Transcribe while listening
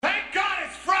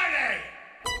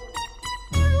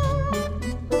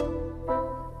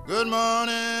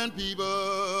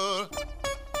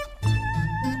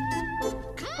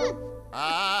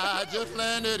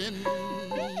wasted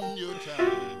in your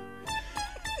time.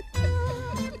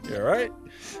 You all right?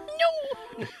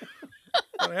 No.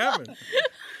 What happened?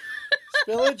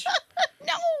 Spillage?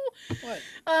 No. What?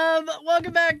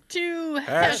 Welcome back to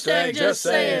Hashtag Just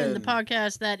Saying. the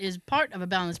podcast that is part of A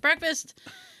Balanced Breakfast.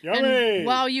 Yummy! And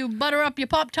while you butter up your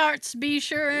Pop-Tarts, be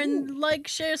sure and like,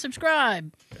 share,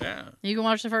 subscribe. Yeah. You can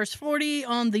watch the first 40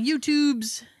 on the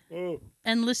YouTubes Ooh.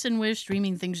 and listen where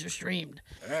streaming things are streamed.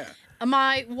 Yeah.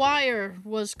 My wire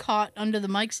was caught under the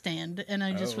mic stand, and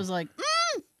I just was like,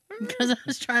 because I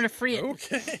was trying to free it.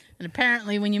 Okay. And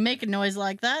apparently when you make a noise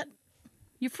like that,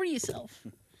 you free yourself.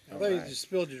 I thought you just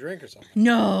spilled your drink or something.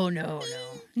 No. No,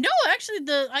 actually,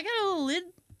 I got a little lid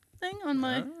thing on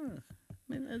my...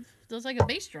 It does like a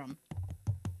bass drum.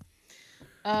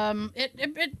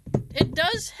 It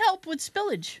does help with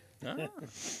spillage.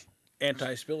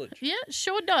 Anti-spillage. Yeah,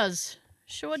 sure does.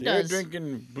 Sure So does. You're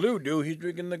drinking blue dew, he's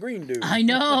drinking the green dew. I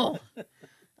know.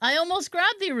 I almost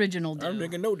grabbed the original dew. I'm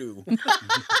drinking no dew.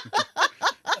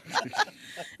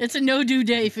 It's a no-do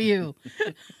day for you.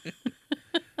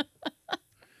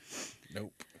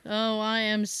 Nope. Oh, I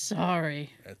am sorry.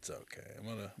 That's okay.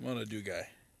 I'm gonna do guy.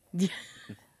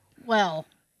 Well,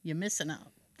 you're missing out.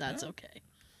 That's okay.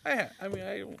 I mean,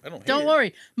 I don't hate Don't it.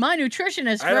 worry. My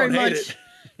nutritionist I don't hate it.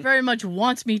 very much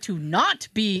wants me to not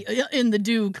be in the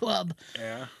do club.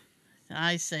 Yeah.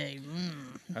 I say,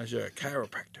 How's your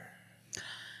chiropractor?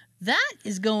 that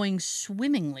is going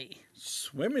swimmingly.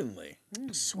 Swimmingly.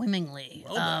 Swimmingly.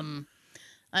 Well done.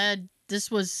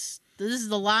 This is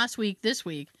the last week this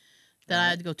week that I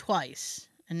had to go twice.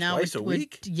 And now Twice a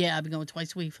week? Yeah, I've been going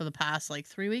twice a week for the past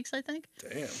 3 weeks, I think.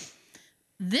 Damn.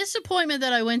 This appointment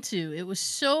that I went to, it was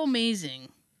so amazing.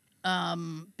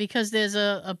 Because there's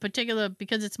a particular,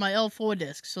 because it's my L4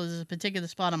 disc, so there's a particular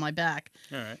spot on my back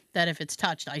All right. that if it's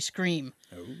touched, I scream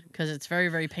Oh. because it's very,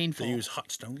 very painful. They use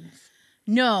hot stones.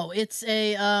 No, it's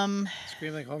a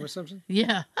Scream like Homer Simpson?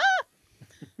 yeah.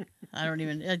 I don't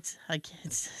even. It's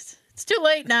too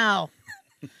late now.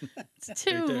 It's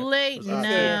too Right there. late It's out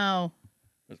now.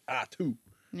 Too.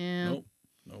 Yeah.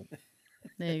 Nope.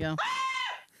 There you go.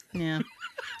 Yeah.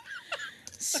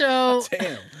 So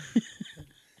Damn.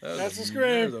 That's a scream.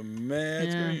 That was a mad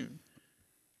Yeah. scream.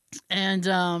 and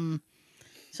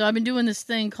so I've been doing this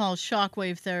thing called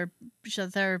shockwave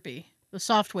therapy. The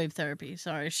softwave therapy.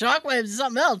 Sorry, shockwave is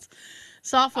something else.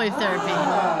 Softwave therapy.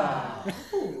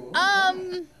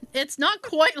 It's not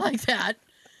quite like that.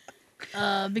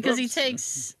 Because he Oops.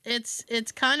 takes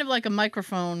it's kind of like a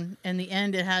microphone, and the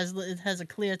end it has a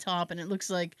clear top, and it looks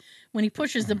like when he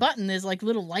pushes the button, there's like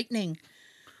little lightning,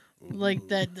 like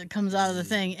that comes out of the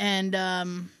thing,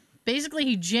 and basically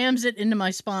he jams it into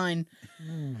my spine,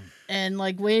 and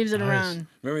like waves it Nice. around.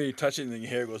 Remember you touch it and then your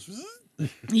hair goes,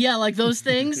 Yeah, like those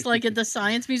things, like at the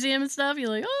science museum and stuff. You're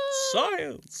like, oh.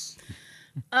 science.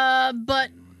 But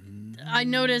I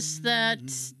noticed that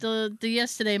the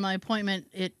yesterday my appointment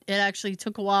it actually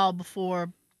took a while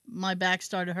before my back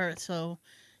started to hurt. So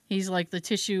he's like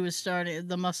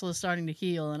the muscle is starting to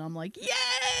heal, and I'm like,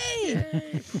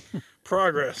 yay!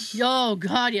 Progress. Oh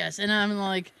God, yes. And I'm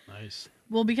like, Nice.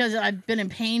 well, because I've been in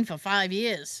pain for 5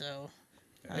 years, so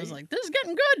I was like, this is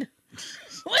getting good.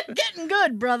 We're getting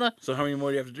good, brother. So how many more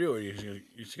do you have to do? Or are you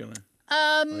just gonna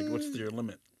what's your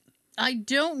limit? I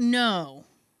don't know.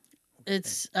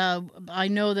 It's I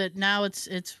know that now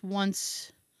it's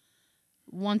once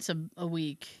a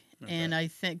week, and I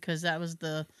think because that was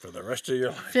the For the rest of your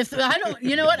life. fifth. I don't.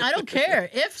 You know what? I don't care.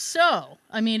 If so,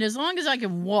 I mean, as long as I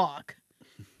can walk,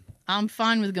 I'm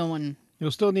fine with going. You'll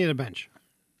still need a bench.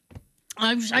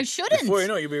 I shouldn't. Before you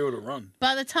know it, you'll be able to run.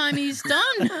 By the time he's done,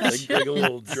 I Like a shouldn't.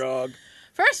 little jog.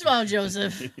 First of all,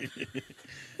 Joseph,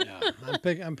 Yeah.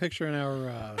 I'm picturing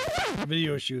our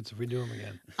video shoots if we do them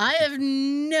again. I have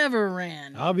never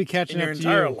ran. I'll be In catching your up to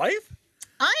entire you. life?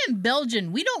 I am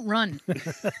Belgian. We don't run.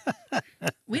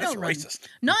 We That's don't run. racist.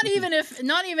 Not even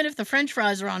if the French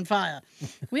fries are on fire.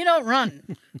 We don't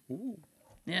run. Ooh.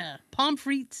 Yeah, pommes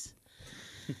frites.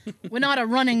 We're not a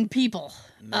running people.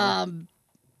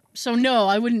 So no,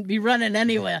 I wouldn't be running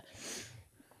anywhere.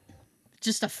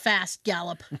 Just a fast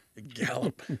gallop. A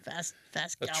gallop. Fast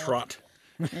A gallop. trot.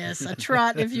 Yes, a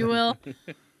trot, if you will.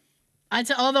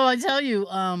 Although I tell you,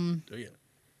 Do you?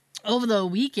 over the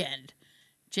weekend,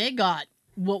 Jay got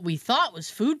what we thought was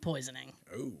food poisoning.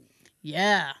 Oh,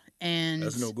 Yeah, and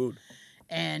that's no good.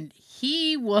 and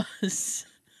he was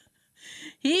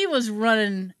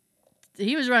running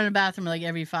the bathroom like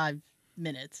every 5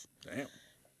 minutes, Damn.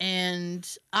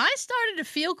 and I started to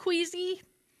feel queasy,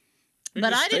 You but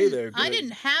just I stay didn't. there. I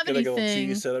didn't have Get like a little anything.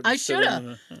 TV set up, I just sit should on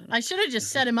have. the- I should have just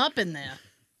set him up in there,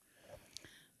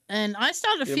 and I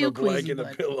started to Give him feel a blanket queasy. and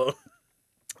a pillow.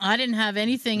 I didn't have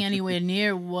anything anywhere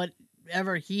near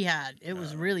whatever he had. It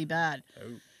was really bad. Oh.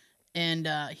 And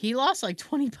he lost like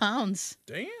 20 pounds.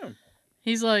 Damn.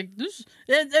 He's like,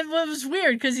 it was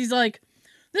weird because he's like,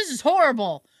 this is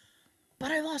horrible.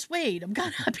 But I lost weight. I'm kind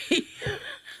of happy.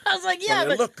 I was like, yeah,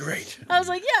 but I look great. I was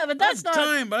like, yeah, but that's not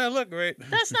time, but I look great.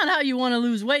 That's not how you want to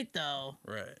lose weight, though.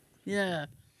 Right. Yeah.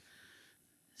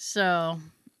 So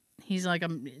he's like,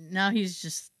 now he's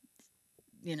just,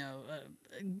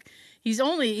 he's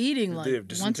only eating like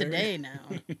once a day now.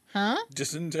 Huh?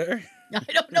 Dysentery? I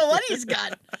don't know what he's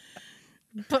got.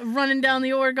 But running down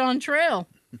the Oregon Trail.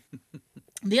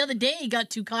 The other day he got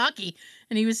too cocky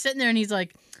and he was sitting there and he's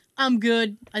like, I'm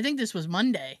good. I think this was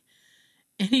Monday.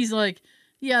 And he's like,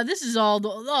 yeah, this is all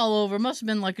over. Must have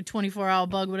been like a 24-hour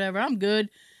bug, whatever. I'm good.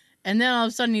 And then all of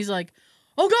a sudden he's like,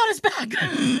 oh, God, it's back.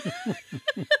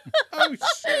 Oh,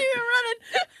 shit. You're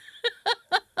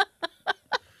running.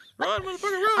 Run, motherfucker,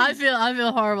 run. I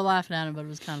feel horrible laughing at him, but it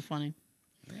was kind of funny.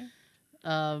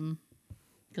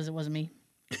 Because it wasn't me.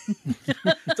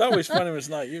 It's always funny when it's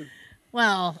not you.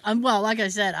 Well, like I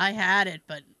said, I had it,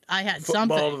 but I had Football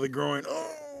something. to the groin.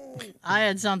 Oh. I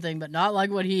had something, but not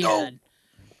like what he had.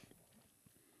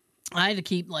 I had to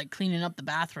keep like cleaning up the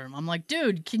bathroom. I'm like,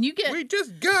 dude, can you get? We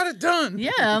just got it done.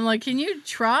 Yeah, I'm like, can you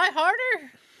try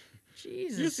harder?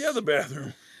 Jesus. Use the other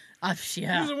bathroom.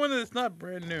 Yeah. Use the one that's not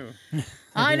brand new.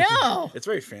 I know. It's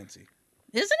very fancy.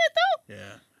 Isn't it though?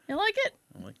 Yeah. You like it?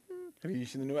 I'm like, have you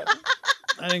seen the new bathroom?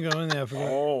 I didn't go in there. I forgot.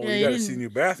 Oh, Yeah, you you got to didn't- see the new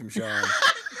bathroom, Sean.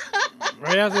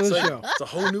 Right after the show. It's a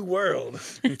whole new world.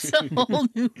 It's a whole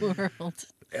new world.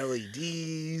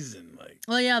 LEDs and like.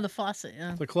 Well, yeah, the faucet.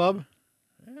 Yeah. The club?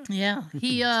 Yeah.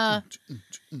 He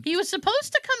was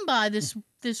supposed to come by this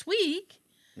week,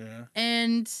 Yeah.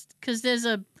 and because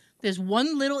there's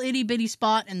one little itty bitty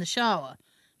spot in the shower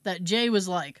that Jay was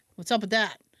like, "What's up with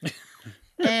that?"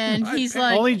 And he's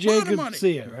like, Only Jay lot of could money.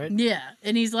 see it, right? "Yeah,"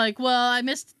 and he's like, "Well, I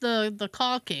missed the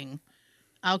caulking.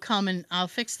 I'll come and I'll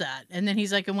fix that." And then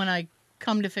he's like, "And when I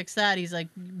come to fix that, he's like,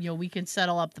 we can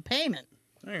settle up the payment."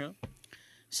 There you go.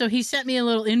 So he sent me a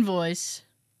little invoice.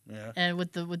 Yeah. And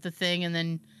with the thing, and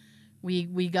then we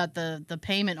got the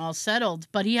payment all settled,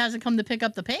 but he hasn't come to pick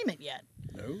up the payment yet.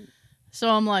 No. So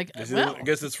I'm like, I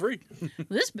guess it's free.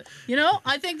 this,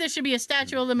 I think there should be a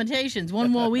statute of limitations.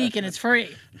 One more week and it's free.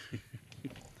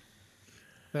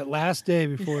 That last day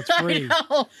before it's free. I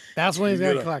know. That's when he's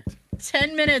got to collect.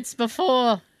 10 minutes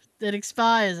before it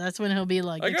expires, that's when he'll be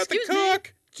like, I got the excuse me.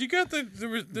 cock. You got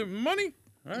the money?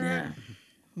 All right. Yeah.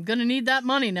 I'm gonna need that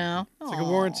money now. It's like a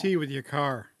warranty with your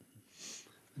car.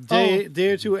 Oh.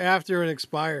 Day or two after it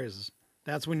expires,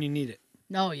 that's when you need it.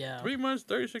 Oh yeah. 3 months,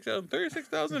 36,000.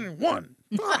 36,001.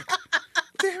 Fuck.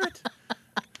 Damn it.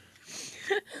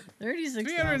 36.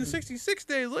 366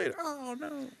 days later. Oh,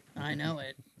 no. I know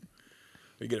it.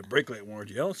 You get a brake light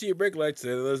warranty. I don't see your brake lights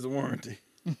there. There's the warranty.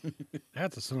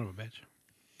 That's a son of a bitch.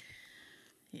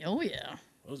 Oh yeah.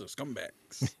 Those are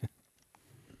scumbags.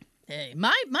 Hey,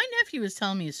 my nephew was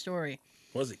telling me a story.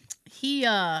 Was he? He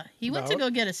went to About? go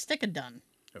get a sticker done,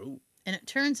 Oh. and it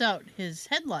turns out his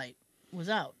headlight was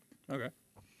out. Okay.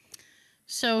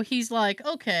 So he's like,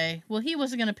 okay, well, he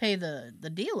wasn't going to pay the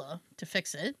dealer to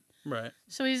fix it. Right.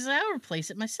 So he's like, I'll replace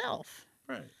it myself.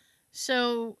 Right.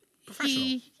 So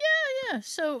Professional. yeah.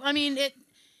 So, I mean, it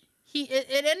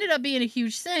ended up being a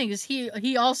huge thing because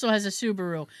he also has a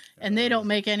Subaru, and they don't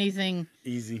make anything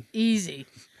Easy.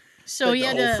 So Take he the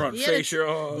had whole to, front he had to- fascia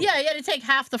off. yeah, he had to take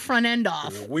half the front end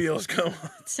off The wheels come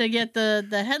off. to get the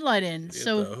headlight in. Get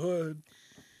So the hood.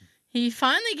 he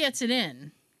finally gets it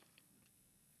in,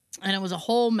 and it was a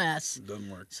whole mess. It doesn't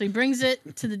work. So he brings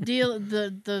it to the deal,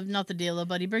 the not the dealer,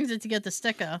 but he brings it to get the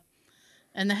sticker,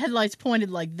 and the headlights pointed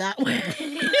like that way.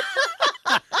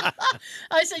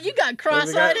 I said, "You got Like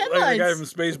cross-eyed the guy from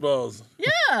headlights." Spaceballs.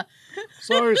 Yeah,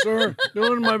 Sorry, sir.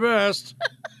 Doing my best.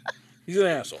 He's an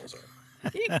asshole, sir.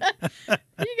 you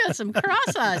got some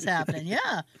cross eyes happening.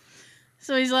 Yeah.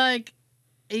 So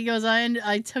he goes,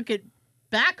 I took it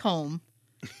back home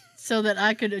so that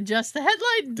I could adjust the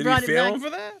headlight. Did brought he it fail back. him for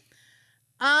that?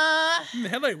 The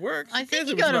headlight works. I think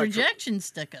he got a rejection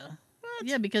sticker.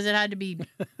 Yeah, because it had to be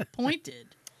pointed.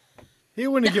 He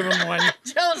wouldn't give him one.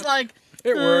 Joe's like,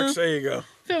 It works. There you go.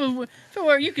 if it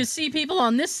were, you could see people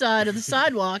on this side of the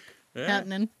sidewalk Yeah.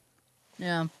 happening.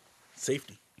 Yeah.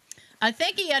 Safety. I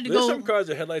think he had to There's go. some cars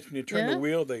that headlights when you turn Yeah? the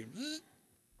wheel, they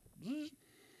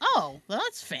Oh, well,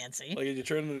 that's fancy. like you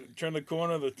turn the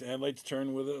corner, the headlights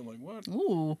turn with it. I'm like, what?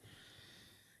 Ooh.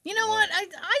 You know what?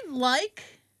 I like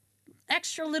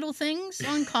extra little things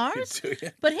on cars. Yeah.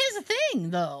 But here's the thing,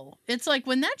 though. It's like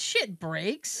when that shit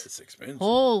breaks, It's expensive.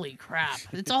 holy crap.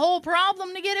 It's a whole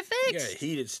problem to get it You got a fixed.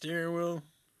 heated steering wheel.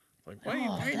 Like, why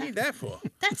Oh, you need that for?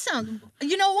 That sounds.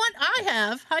 You know what?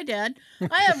 Hi, Dad.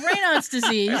 I have Raynaud's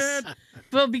disease,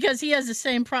 but because he has the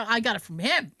same problem, I got it from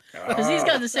him because he's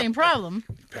got the same problem.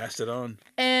 Passed it on.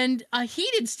 And a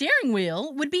heated steering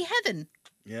wheel would be heaven.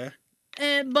 Yeah.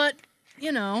 But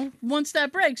you know, once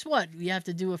that breaks, what? You have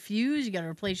to do a fuse. You got to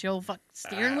replace your whole fucking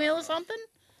steering wheel or something.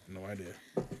 No idea.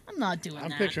 I'm not doing I'm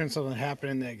that. picturing something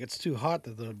happening that gets too hot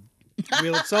that the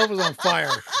wheel itself is on fire.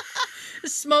 The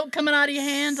smoke coming out of your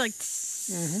hands, like.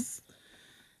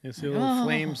 You see a little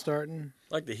flame starting.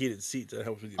 I like the heated seats. That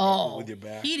helps with your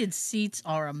back. Heated seats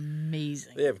are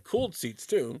amazing. They have cooled seats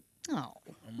too. Oh,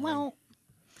 well,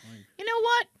 you know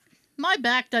what? My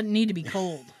back doesn't need to be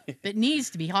cold. It needs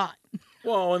to be hot.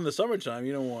 Well, in the summertime,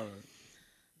 you don't want to.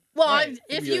 Well, Right.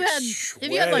 if You'd be, you like,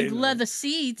 had like sweating. leather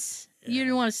seats, you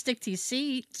didn't want to stick to your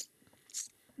seat.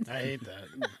 I hate that.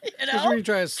 You Especially when know, you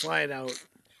try to slide out.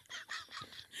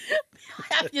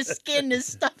 half your skin is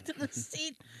stuck to the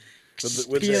seat.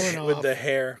 Peeling With off. the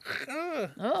hair.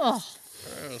 Oh,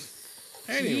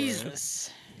 Anyway.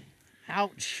 Jesus!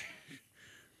 Ouch.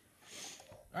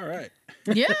 All right.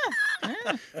 Yeah.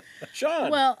 Sean.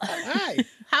 Well, Hi.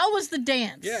 how was the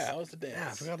dance? Yeah, how was the Yeah, I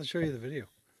dance? forgot to show you the video.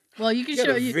 Well, you can You got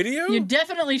show a you. video? You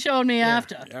definitely showed me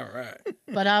after, All right.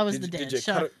 but how was Did, the did dance? you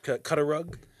So- cut a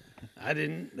rug? I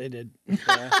didn't. They did. you didn't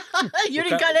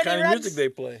got What any kind of rugs? music they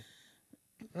play?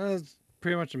 It's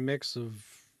pretty much a mix of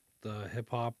the hip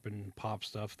hop and pop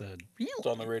stuff that It's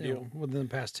on the radio. within the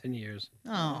past 10 years.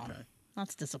 Oh, Okay.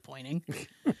 that's disappointing.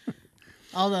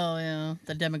 Although,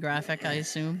 the demographic, I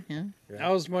assume, yeah. I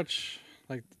was much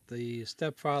like the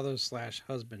stepfather /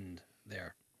 husband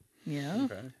there. Yeah.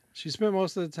 Okay. She spent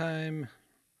most of the time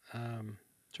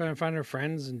trying to find her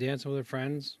friends and dancing with her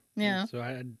friends. Yeah. So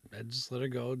I just let her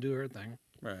go do her thing.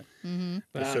 Right. Mm-hmm. They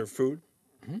But serve food?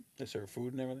 They serve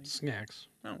food and everything? snacks.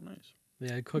 Oh, nice.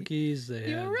 They had cookies. They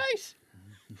You're had right.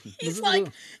 He's like,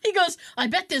 he goes, I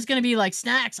bet there's going to be like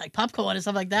snacks, like popcorn and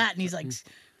stuff like that. And he's like,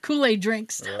 Kool-Aid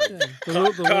drinks. yeah, the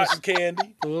little Cotton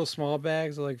candy. the little small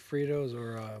bags of like Fritos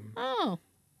or Oh,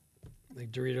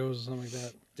 like Doritos or something like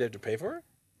that. Do you have to pay for it?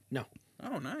 No.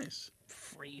 Oh, nice.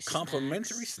 free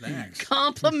Complimentary snacks. snacks.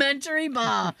 Complimentary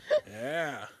bar.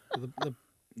 Yeah.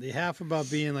 The half about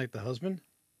being like the husband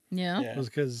Yeah. Yeah. was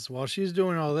because while she's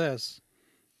doing all this,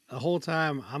 the whole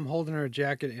time I'm holding her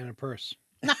jacket and a purse.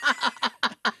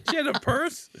 She had a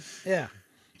purse? Yeah,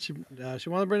 she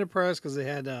wanted to bring a purse because they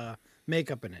had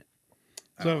makeup in it.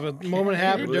 So if a moment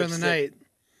happened during the night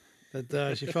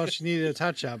that she felt she needed a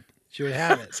touch up, she would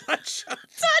have it. Touch up.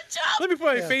 Touch up. Let me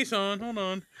put my face on. Hold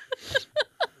on.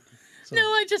 So, No,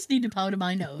 I just need to powder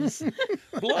my nose.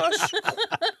 Blush.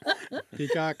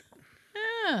 Peacock.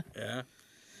 Yeah. Yeah.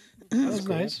 That was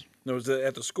nice. No, was that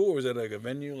at the school or was that like a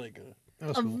venue? Like That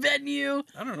was A cool. venue.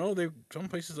 I don't know. Some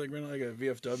places like rent like a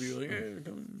VFW. Like,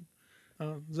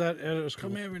 hey, Is that it was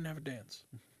come cool. here and have a dance.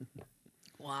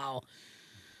 Wow.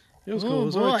 It was Oh,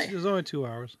 cool. boy. It was only 2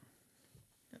 hours.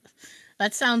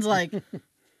 That sounds like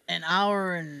an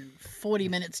hour and 40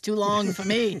 minutes too long for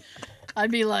me.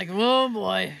 I'd be like, oh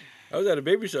boy. I was at a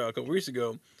baby shower a couple weeks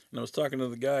ago, and I was talking to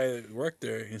the guy that worked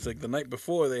there. He's like, the night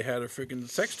before they had a freaking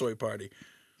sex toy party.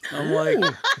 I'm like,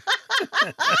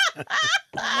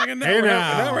 I Hey, now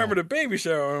now. I remember the baby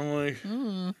shower. I'm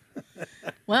like,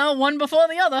 Well, one before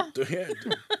the other. yeah,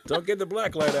 don't get the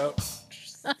black light out.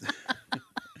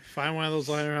 Find one of those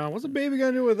lying around. What's a baby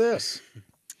gonna do with this?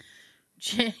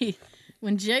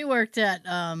 When Jay worked at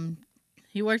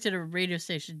he worked at a radio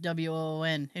station,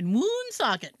 WOON, in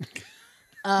Woonsocket.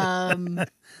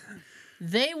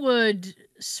 They would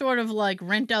sort of like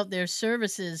rent out their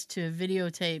services to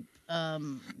videotape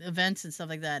events and stuff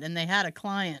like that, and they had a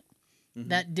client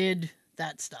that did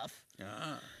that stuff.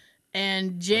 Ah.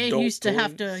 And Jay Adult used to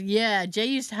have toys? to, Jay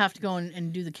used to have to go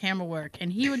and do the camera work,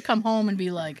 and he would come home and be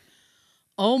like,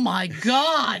 "Oh my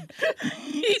God!"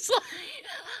 He's like,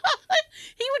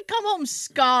 he would come home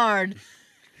scarred.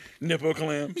 Nipple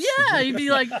clamps. Yeah, he'd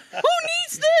be like, "Who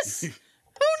needs this? Who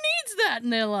needs that in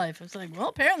their life?" It's like, well,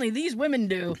 apparently these women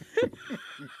do.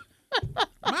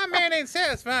 My man ain't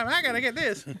satisfied. I gotta get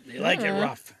this. They like it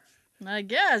rough. I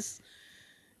guess.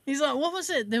 He's like, what was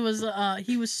it? There was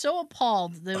he was so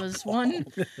appalled. There was one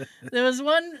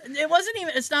it wasn't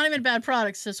even, it's not even bad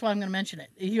products, that's why I'm gonna mention it.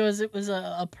 It was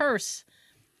a purse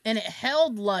and it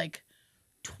held like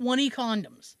 20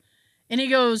 condoms. And he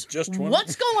goes, Just 20?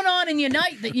 What's going on in your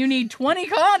night that you need 20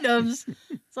 condoms?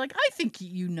 It's like, I think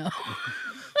you know.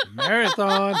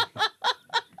 Marathon.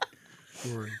 I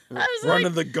was Running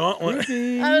like, the gauntlet.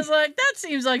 I was like, that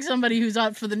seems like somebody who's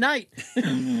out for the night.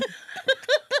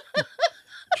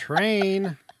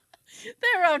 Train.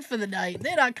 They're out for the night.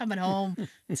 They're not coming home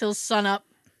until sunup.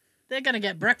 They're gonna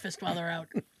get breakfast while they're out.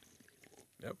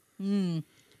 Yep. Mm.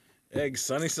 Eggs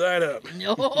sunny side up.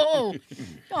 Oh,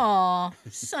 aw,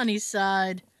 sunny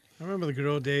side. I remember the good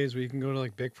old days where you can go to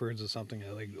like Bickford's or something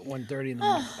at like 1:30 in the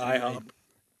morning.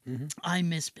 IHOP. I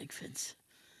miss Bigford's.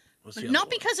 What's But the not other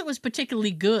one? because it was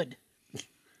particularly good.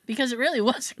 Because it really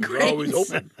wasn't They're great. always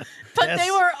open. But Yes.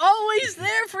 they were always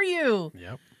there for you.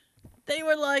 Yep. They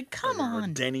were like, come Or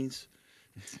on. Denny's.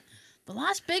 The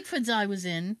last Bigford's I was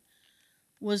in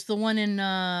was the one in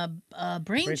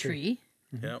Braintree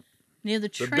Yep. near the The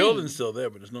train. building's still there,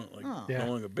 but it's not like Oh. no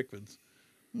longer Bickford's.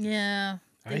 Yeah.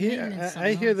 I They hear, maintenance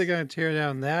I hear they're something going to tear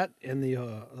down that and the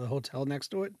hotel next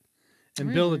to it and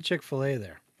Really? build a Chick-fil-A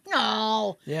there. else.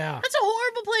 No. Yeah. That's a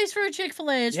horrible place for a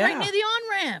Chick-fil-A. It's right Yeah. near the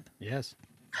on-ramp. Yes.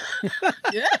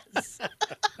 Yes.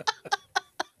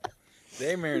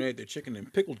 They marinate their chicken in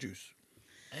pickle juice.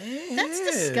 That's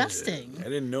disgusting. I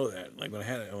didn't know that. Like when I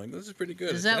had it, I'm like, this is pretty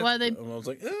good. Is that why they- And I was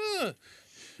like, ugh.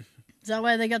 Is that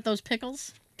why they got those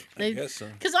pickles? I guess so.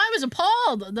 Because I was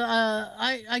appalled.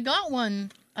 I got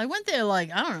one. I went there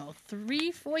like, I don't know,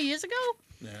 3-4 years ago.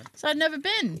 Yeah. So I'd never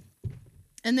been.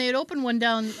 And they had opened one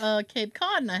down Cape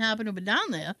Cod, and I happened to be down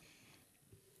there.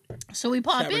 So we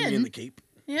pop Happened to be in. the Cape.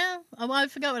 Yeah. Well, I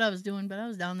forgot what I was doing, but I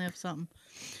was down there for something.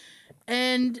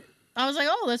 And I was like,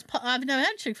 oh, I've never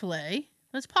had Chick-fil-A.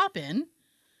 Let's pop in.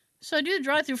 So I do the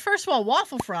drive-thru. First of all,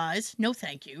 waffle fries. No,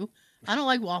 thank you. I don't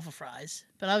like waffle fries.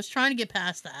 But I was trying to get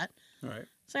past that. All right.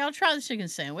 So I'll try the chicken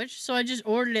sandwich. So I just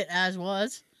ordered it as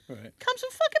was. All right. Comes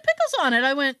with fucking pickles on it.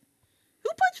 I went, who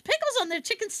puts pickles on their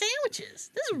chicken sandwiches?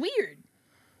 This is weird.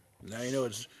 Now you know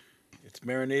it's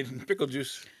marinated in pickle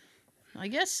juice. I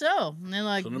guess so. And they're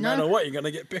like, So no matter what, you're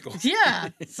gonna get pickles. Yeah.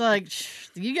 It's like,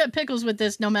 you get pickles with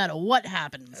this no matter what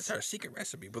happens. That's our secret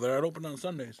recipe, but they're not open on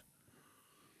Sundays.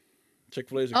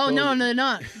 Chick-fil-A's are Oh, closed. no, they're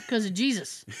not. Because of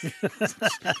Jesus.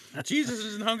 Jesus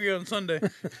isn't hungry on Sunday.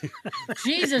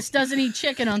 Jesus doesn't eat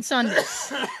chicken on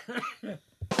Sundays.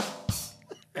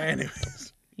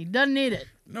 Anyways, He doesn't eat it.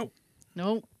 nope.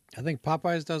 Nope. I think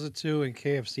Popeyes does it too and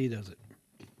KFC does it.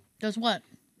 Does what?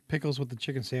 Pickles with the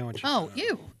chicken sandwich. Oh,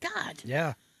 ew. God.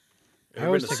 Yeah. Ever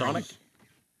always been to think Sonic?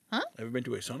 Huh? Ever been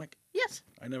to a Sonic? Yes.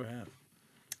 I never have.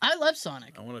 I love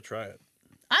Sonic. I want to try it.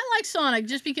 I like Sonic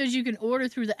just because you can order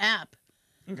through the app.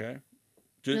 Okay.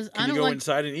 'Cause Just, I can you don't go like-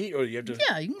 inside and eat, or do you have to?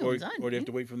 Yeah, you can go or, inside Or do you and have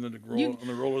to wait for them to roll You- on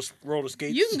the roller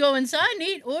skates? You can go inside and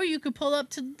eat, or you could pull up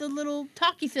to the little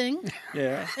talkie thing,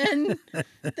 Yeah. and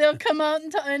they'll come out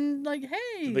and like,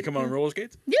 hey. Do they come on roller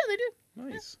skates? Yeah, they do.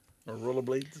 Nice. Or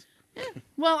rollerblades?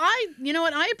 Well, you know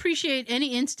what? I appreciate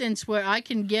any instance where I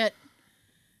can get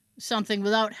something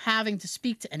without having to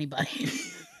speak to anybody.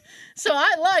 So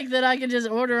I like that I can just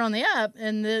order on the app,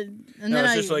 and then No, it's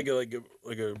I just like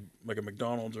a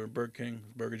McDonald's or a Burger King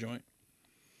burger joint,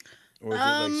 or is it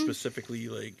like specifically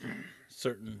like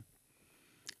certain?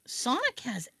 Sonic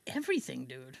has everything,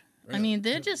 dude. I Really? mean,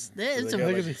 it's Do a they got, Look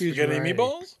like, at the huge spaghetti variety.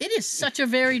 meatballs? it is such a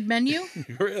varied menu.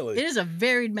 Really? It is a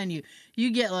varied menu.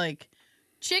 You get like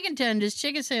chicken tenders,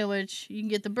 chicken sandwich. You can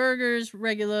get the burgers,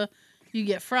 regular. You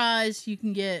get fries. You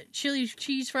can get chili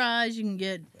cheese fries. You can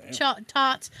get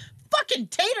tots. Fucking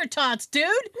tater tots, dude.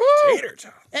 Tater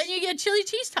tots. And you get chili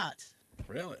cheese tots.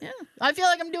 Really? Yeah. I feel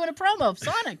like I'm doing a promo of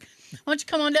Sonic. Why don't you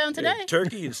come on down Yeah, today?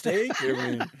 turkey and steak. I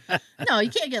mean, No, you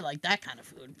can't get like that kind of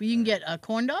food. But you can get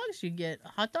corn dogs. You can get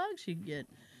hot dogs. You can get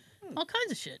all kinds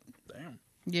of shit. damn.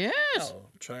 Yes. I'll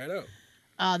try it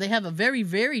out. They have a very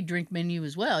varied drink menu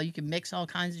as well. You can mix all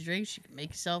kinds of drinks. You can make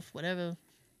yourself whatever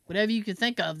you can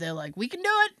think of. They're like, we can do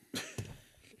it.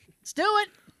 Let's do it.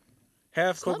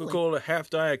 Half It's lovely. Coca-Cola, half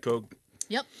Diet Coke.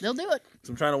 Yep, they'll do it.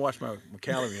 So I'm trying to watch my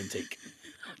calorie intake.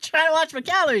 Try to watch my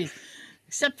calories,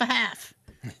 except for half.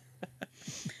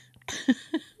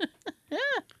 Yeah.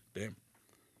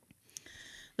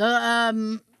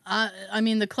 Damn. I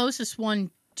mean, the closest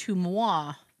one to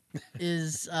moi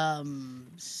is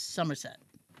Somerset.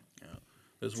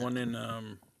 There's one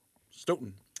in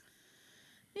Stoughton.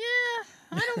 Yeah,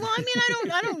 I don't. I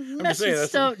mean, I don't just mess saying, with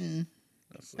that's Stoughton.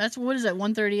 That's what is that?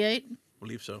 138. I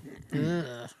believe so.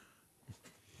 Ugh.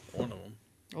 One of them.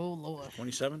 Oh Lord.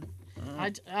 27.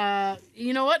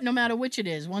 You know what? No matter which it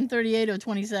is, 138 or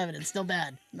 27, it's still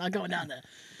bad. Not going down there.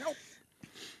 Nope.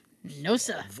 No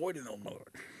sir. Avoiding them, my lord.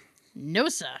 No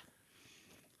sir.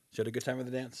 You had a good time with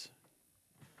the dance?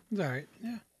 It's all right.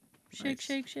 Yeah. Shake, Nice.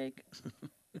 shake, shake.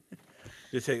 Did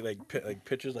you take like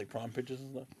pictures, like prom pictures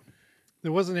and stuff?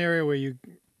 There was an area where you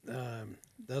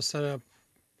they'll set up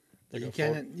that Like you a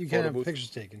can't photo have booth? pictures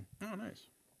taken. Oh, nice.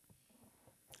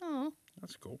 Oh,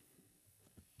 That's cool.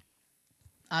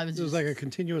 I was There was just, like a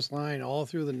continuous line all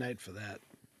through the night for that.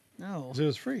 no. 'Cause it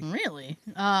was free. Really?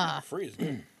 Free is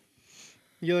good.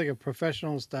 You get like a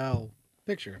professional style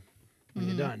picture when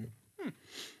you're done.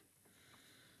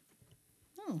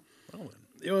 Oh. Well, then.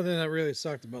 The only thing that really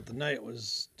sucked about the night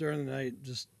was during the night,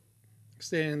 just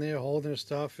standing there holding her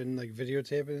stuff and like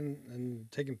videotaping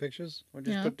and taking pictures. Or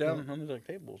just Yeah. put down on the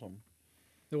table or something.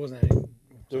 There wasn't any.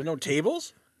 There were no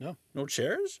tables? No. No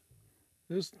chairs?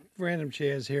 There's random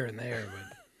chairs here and there,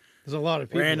 but there's a lot of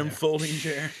people. Random there. folding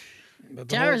chair. But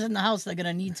the Tara's whole- in the house. They're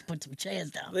gonna need to put some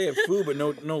chairs down. They have food, but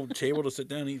no table to sit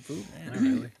down and eat food. Not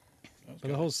really. But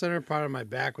the whole center part of my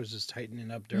back was just tightening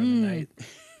up during the night.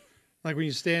 Like when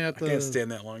you stand at I can't the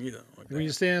stand that long either. Like when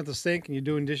you stand at the sink and you're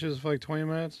doing dishes for like 20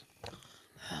 minutes.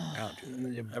 I don't do and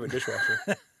then you- that. I have a dishwasher.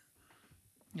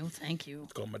 No, thank you.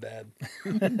 It's called my dad.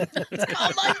 Oh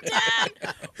my dad!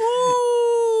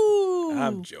 Ooh.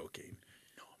 I'm joking.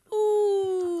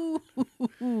 Ooh.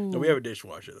 No, we have a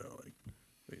dishwasher though. Like,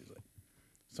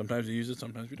 sometimes we use it,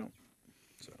 sometimes we don't.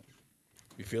 So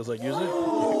if he feels like using it.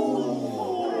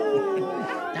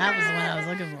 That was the one I was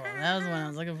looking for. That was the one I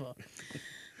was looking for.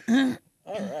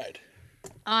 All right.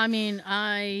 I mean,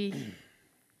 I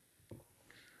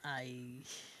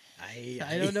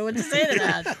don't know what to say to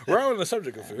that. We're on the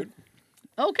subject of food.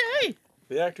 Okay.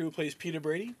 The actor who plays Peter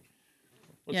Brady.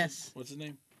 Yes. What's his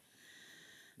name?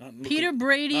 Not Peter Looking-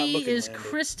 Brady not Looking is Landed.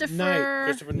 Christopher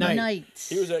Christopher Knight. Knight.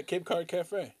 He was at Cape Cod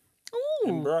Cafe in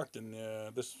Ooh. Brockton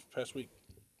this past week.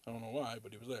 I don't know why,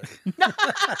 but he was there.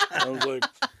 I was like,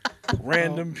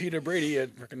 random Peter Brady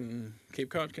at freaking Cape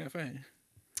Cod Cafe.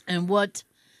 And what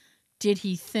did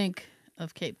he think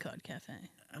of Cape Cod Cafe?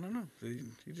 I don't know.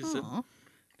 He just said, Aw.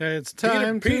 It's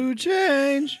time to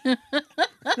change. that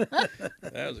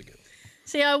was a good.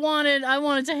 See, I wanted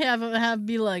to have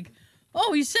be like,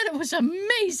 oh, he said it was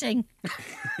amazing.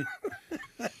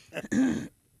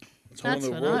 It's one of That's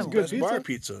the what world's I best want. bar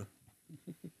pizza.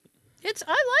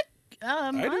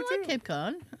 I do like too. Cape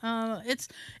Cod.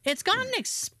 It's gotten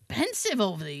expensive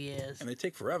over the years. And they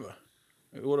take forever.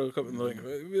 We order a couple, like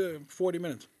 40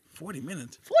 minutes. 40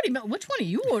 minutes? 40 minutes. Which one are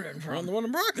you ordering We're on from? the one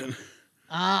in Brockton.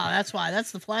 Ah, that's why.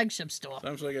 That's the flagship store.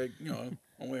 Sometimes like on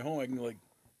the way home I can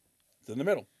it's in the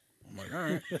middle. I'm like, all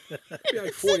right. It'd be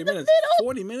like 40 minutes.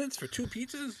 40 minutes for 2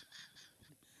 pizzas?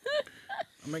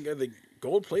 Oh my god, they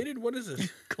gold plated? What is this?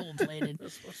 Gold plated.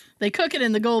 They cook it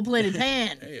in the gold plated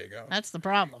pan. There you go. That's the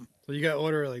problem. So you got to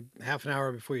order like half an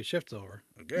hour before your shift's over.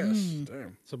 I guess.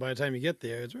 Damn. So by the time you get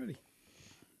there, it's ready.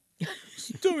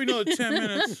 Still another 10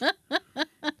 minutes.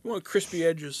 You want crispy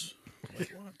edges.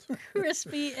 Like what?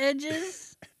 Crispy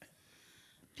edges.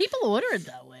 People order it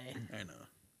that way. I know.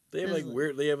 They have like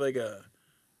weird. They have like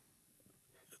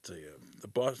the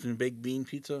Boston baked bean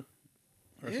pizza.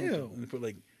 Or Ew. something. And they put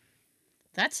like.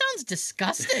 That sounds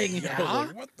disgusting. I was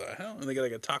like, what the hell? And they got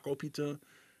like a taco pizza.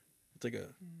 It's like a.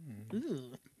 Ooh.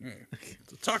 Yeah,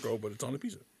 it's a taco, but it's on a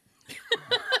pizza.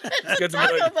 Get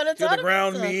taco, but it's on the a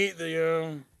ground pizza. meat,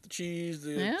 the cheese,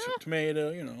 the Yeah.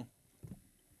 tomato.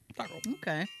 Taco.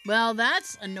 Okay. Well,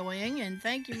 that's annoying, and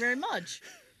thank you very much.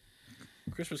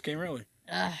 Christmas came early,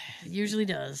 Usually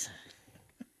does.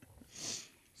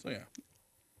 so yeah.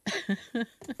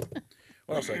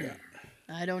 What else I got?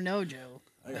 I don't know, Joe.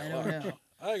 I got I a don't lot. know.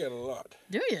 I got a lot.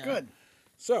 Do you? Good.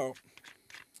 So,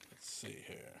 let's see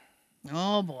here.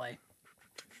 Oh boy.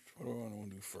 What do I want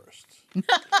to do first?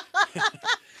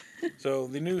 So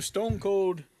the new Stone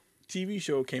Cold TV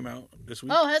show came out this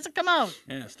week. Oh, has it come out?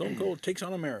 Yeah, Stone Cold Takes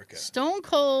on America. Stone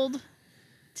Cold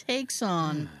takes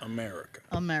on America.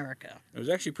 America. It was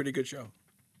actually a pretty good show.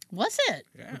 Was it?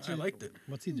 Yeah, I liked it.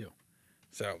 What's he do?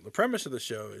 So the premise of the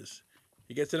show is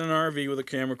he gets in an RV with a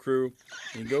camera crew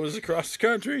and he goes across the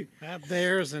country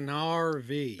There's an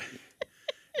RV.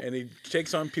 and he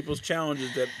takes on people's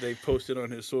challenges that they posted on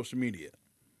his social media.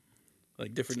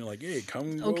 Like different, like, hey,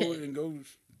 come go Okay. and go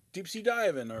deep sea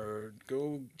diving or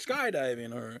go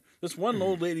skydiving, or this one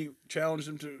old lady challenged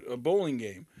him to a bowling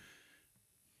game.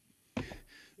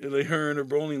 They her in a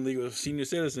bowling league with senior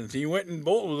citizens. He went and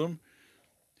bowled with him.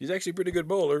 He's actually a pretty good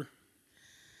bowler,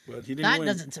 but he didn't That win.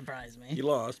 doesn't surprise me. He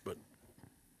lost, but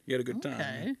he had a good time.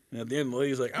 Okay. And at the end, the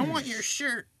lady's like, "I want your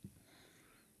shirt."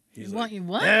 You He's want like, you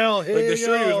what? Hell, here like the you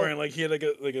shirt he was go. wearing, like he had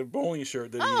like a bowling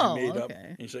shirt that Oh, he made up. okay.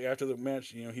 And he's like, after the match,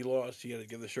 he lost. He had to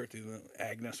give the shirt to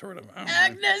Agnes or whatever. I don't know.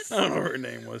 Agnes. I don't know what her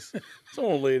name was. Some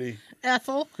old lady.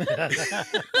 Ethel.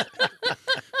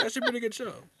 That's a pretty good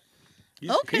show.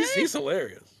 Okay. He's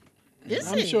hilarious. Is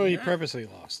I'm he? sure he purposely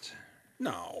lost.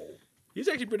 No, he's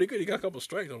actually pretty good. He got a couple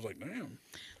strikes. I was like, damn.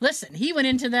 Listen, he went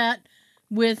into that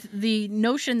with the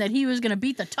notion that he was going to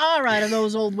beat the tar out of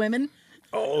those old women.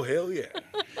 Oh hell yeah!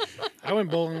 I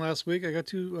went bowling last week. I got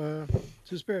two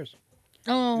spares.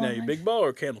 Oh, Now you big ball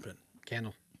or candlepin?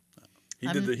 Candle. He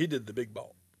did the big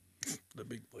ball. The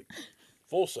big, like,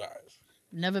 full size.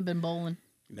 Never been bowling.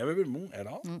 Never been moved at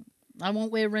all? I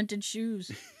won't wear rented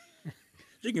shoes.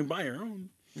 You can buy your own.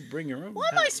 You bring your own. Why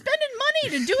am I spending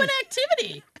money to do an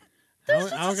activity?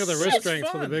 I don't get the wrist It's strength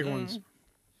for the fun. big ones.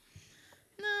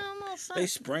 No, They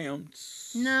spray them.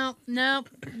 No, I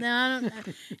don't.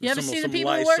 You ever Some- see the some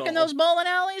people who work in Lysol. those bowling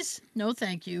alleys? No,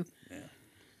 thank you.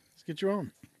 Let's get your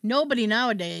own. Nobody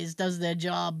nowadays does their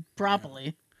job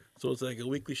properly. So it's like a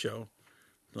weekly show.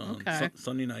 On Okay.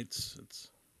 Sunday nights. It's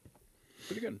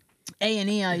pretty good.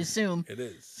 A&E, I assume, It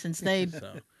is. since they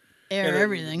So, air and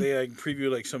everything. They like,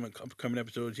 preview like some upcoming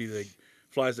episodes. He like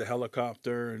flies a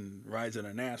helicopter and rides in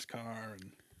a NASCAR.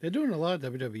 And They're doing a lot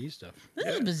of WWE stuff.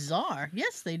 This is bizarre.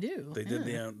 Yes, they do. they did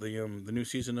the new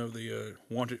season of the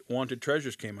Wanted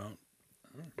Treasures came out.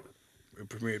 It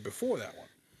premiered before that one.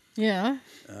 Yeah.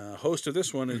 Host of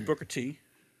this one is Booker T.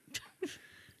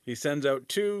 He sends out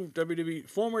two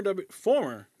former WWE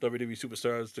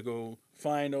superstars to go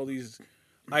find all these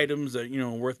items that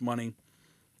worth money,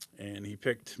 and he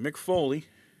picked Mick Foley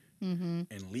and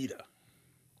Lita.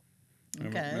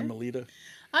 Remember Lita?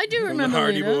 I do From remember the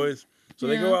Hardy Lita. Boys. So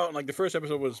they Yeah. go out, and like the first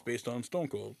episode was based on Stone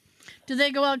Cold. Do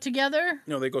they go out together?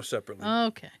 No, they go separately.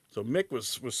 Okay. So Mick was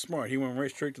smart. He went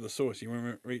right straight to the source. He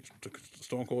went right to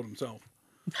Stone Cold himself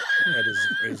at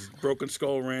his Broken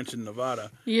Skull Ranch in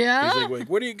Nevada. Yeah. He's like,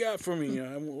 what do you got for me?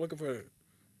 I'm looking for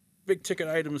big ticket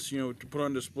items, to put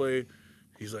on display.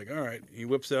 He's like, all right. He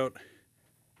whips out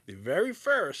the very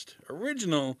first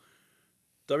original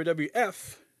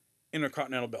WWF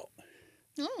Intercontinental Belt.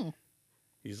 Oh.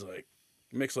 He's like,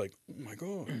 Mick's like, oh my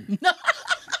god.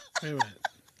 Wait a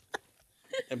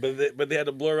minute. But they had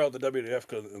to blur out the WWF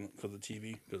because of the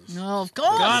TV. No, of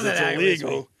course. God, It's that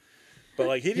illegal. But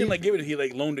like he didn't give it. He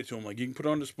loaned it to him. Like you can put it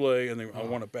on display, and then I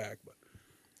want it back. But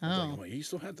I'm like, he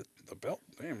still had the belt.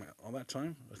 Damn, all that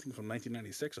time. I think from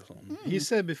 1996 or something. He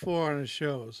said before on his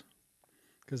shows,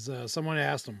 because someone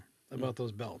asked him about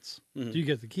those belts. Do you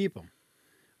get to keep them?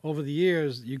 Over the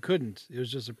years, you couldn't. It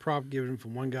was just a prop given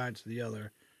from one guy to the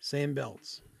other. Same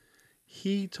belts.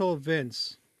 He told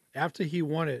Vince, after he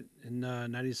won it in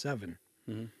 97,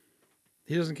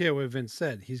 he doesn't care what Vince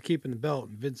said. He's keeping the belt.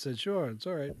 And Vince said, sure, it's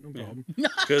all right. No problem.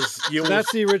 Because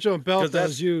That's the original belt that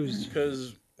was used.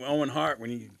 Because Owen Hart,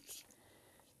 when he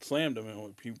slammed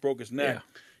him, he broke his neck. Yeah.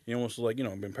 He almost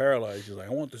been paralyzed. He's like,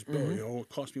 I want this belt. It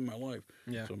cost me my life.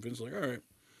 Yeah. So Vince's like, all right.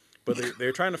 But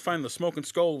they're trying to find the Smoking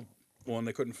Skull one.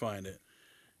 They couldn't find it.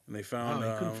 And they found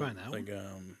you couldn't find that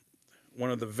one? One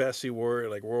of the vests he wore,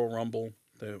 like Royal Rumble,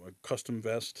 a custom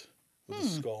vest with a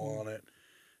skull on it.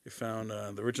 They found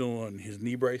the original on his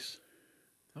knee brace.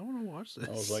 I want to watch this.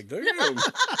 I was like, damn.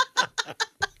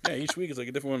 Yeah, each week is like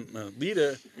a different one.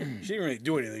 Lita, she didn't really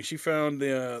do anything. She found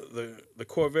the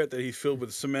Corvette that he filled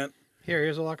with cement.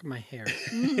 Here's a lock of my hair.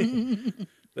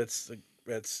 That's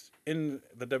in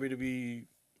the WWE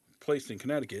place in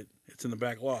Connecticut. It's in the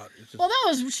back lot. It's just,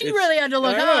 Well, she really had to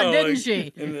look hard, didn't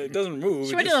she? And it doesn't move.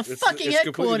 She It went to just- the it's fucking completely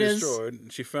headquarters. destroyed.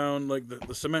 And she found like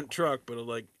the cement truck, but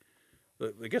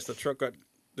I guess the truck got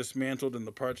dismantled and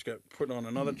the parts got put on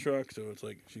another truck. So it's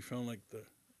like she found like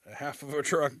a half of a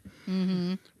truck.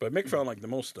 Mm-hmm. But Mick found like the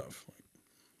most stuff.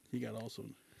 He got also.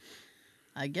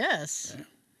 I guess. Yeah.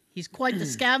 He's quite the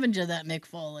scavenger, that Mick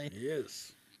Foley. He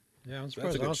is. Yeah, I'm That's a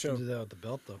surprised good Austin show. did that with the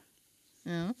belt, though.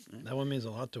 Yeah. That one means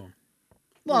a lot to him.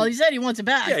 Well, he said he wants it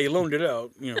back. Yeah, he loaned it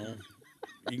out. You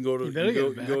can go to You better get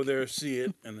it go back. there, see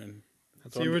it, and then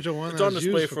That's the original one it's that on was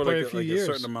display used for quite like a few a years.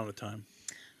 certain amount of time.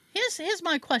 Here's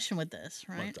my question with this,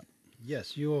 right?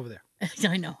 Yes, you over there.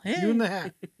 I know. Hey. You in the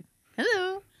hat.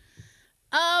 Hello.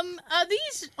 Are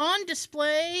these on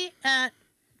display at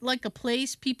like a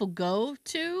place people go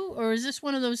to, or is this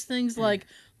one of those things like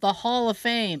the Hall of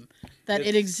Fame that it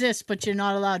It's- exists but you're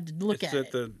not allowed to look It's at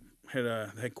at it?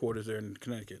 the headquarters there in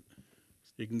Connecticut.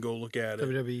 You can go look at it.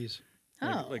 WWE's.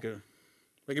 Oh. Like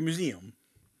a museum.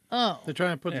 Oh. They're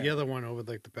trying to put Yeah. together one over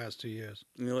like the past 2 years.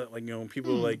 And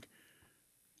people like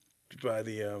by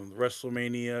the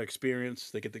WrestleMania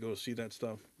experience, they get to go see that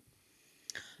stuff.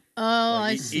 Oh,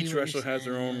 Like, I see. Each what you're wrestler has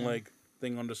their own saying. like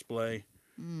thing on display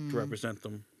to represent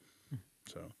them.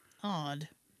 So Odd.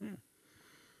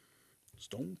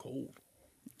 Stone Cold.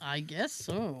 I guess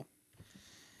so.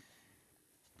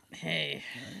 Hey.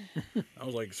 I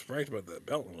was like surprised about that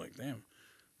belt. I was like, damn,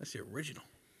 that's the original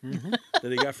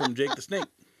that he got from Jake the Snake.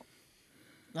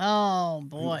 Oh think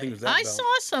boy. it was that I belt.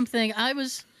 saw something.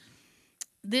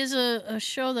 There's a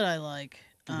show that I like.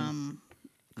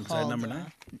 Inside called, number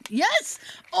 9. Yes!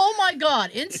 Oh my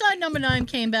god. Inside Number 9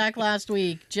 came back last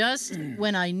week just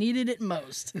when I needed it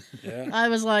most. Yeah. I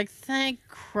was like, thank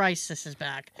Christ this is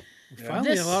back.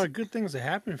 Finally, a lot of good things are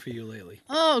happening for you lately.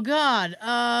 Oh God,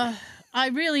 I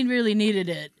really, really needed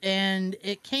it, and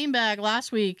it came back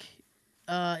last week.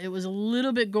 It was a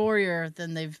little bit gorier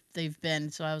than they've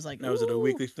been, so I was like, Now, is it a "Ooh."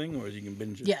 weekly thing or you can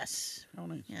binge it? Yes. Oh,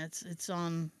 nice. Yeah, it's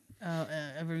on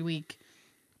every week.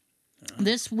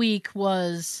 This week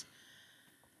was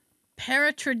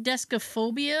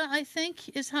paratrodescophobia, I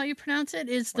think is how you pronounce it.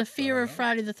 It's the fear of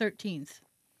Friday the 13th.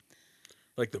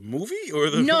 Like the movie or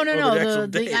the No,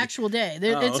 the actual day.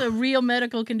 Oh. It's a real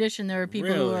medical condition. There are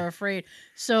people who Really? are afraid.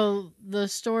 So the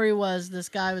story was this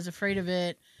guy was afraid of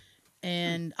it,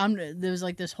 and there was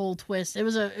like this whole twist. It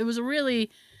was a really.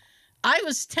 I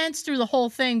was tense through the whole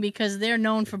thing because they're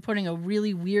known for putting a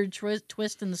really weird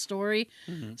twist in the story.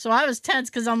 Mhm. So I was tense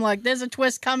because I'm like, there's a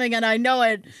twist coming and I know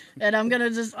it, and I'm gonna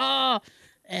just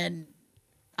and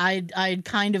I'd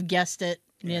kind of guessed it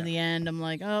near the end. I'm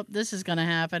like, oh, this is gonna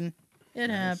happen. It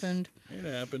happened. It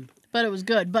happened. But it was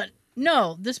good. But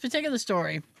no, this particular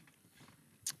story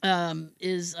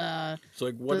is So,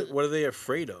 like, what are they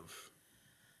afraid of?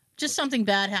 just something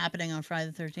bad happening on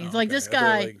Friday the 13th. Oh, Like okay. this Are they,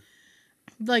 guy,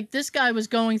 like this guy was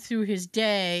going through his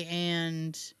day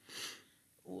and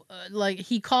like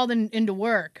he called into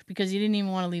work because he didn't even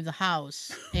want to leave the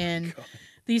house, and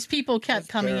these people kept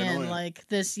That's coming in paranoia. like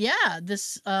this. Yeah,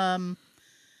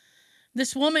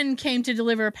 this woman came to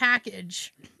deliver a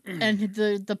package, and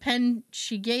the pen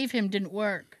she gave him didn't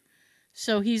work.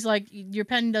 So he's like, your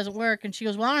pen doesn't work. And she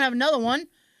goes, well, I don't have another one.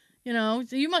 You know,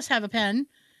 you must have a pen.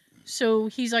 So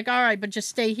he's like, all right, but just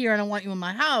stay here. I don't want you in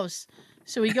my house.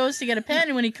 So he goes to get a pen.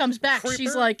 And when he comes back,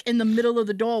 she's like in the middle of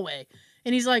the doorway.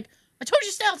 And he's like, I told you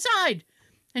to stay outside.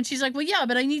 And she's like, well, yeah,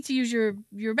 but I need to use your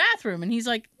bathroom. And he's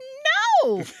like,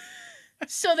 no.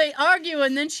 So they argue,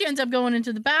 and then she ends up going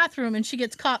into the bathroom, and she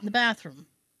gets caught in the bathroom.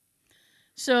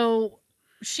 So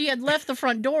she had left the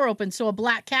front door open, so a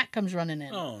black cat comes running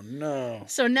in. Oh, no.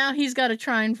 So now he's got to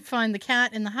try and find the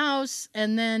cat in the house,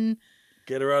 and then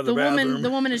Get her out of the bathroom. the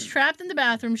woman is trapped in the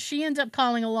bathroom. She ends up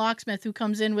calling a locksmith who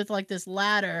comes in with like this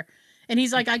ladder, and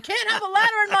he's like, I can't have a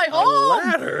ladder in my A home.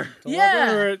 ladder?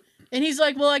 Yeah. And he's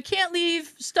like, well, I can't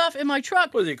leave stuff in my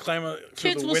truck. What, does he climb through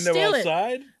Kids the will window steal it.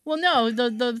 outside? Well, no,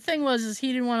 the thing was he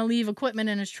didn't want to leave equipment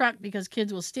in his truck because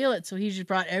kids will steal it, so he just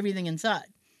brought everything inside.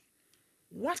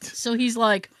 What? So he's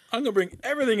like, I'm going to bring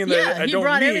everything in there that I he don't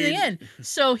brought need. everything in.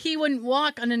 So he wouldn't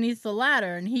walk underneath the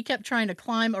ladder, and he kept trying to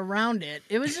climb around it.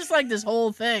 It was just like this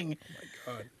whole thing.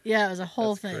 Oh, my God. Yeah, it was a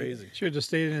whole That's thing. crazy. Should have just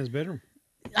stayed in his bedroom.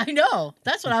 I know.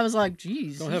 That's what I was like,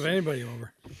 geez. Don't have anybody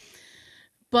over.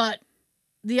 But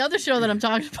the other show that I'm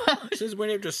talking about. Since when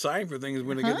do you have to sign for things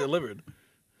when they get delivered?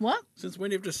 What? Since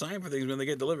when do you have to sign for things when they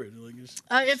get delivered? Like, just,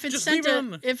 If it's just sent leave it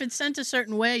on the- if it's sent a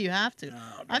certain way, you have to.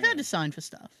 Oh, I've damn. had to sign for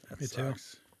stuff. That Me too.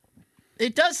 sucks.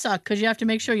 It does suck because you have to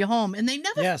make sure you're home, and they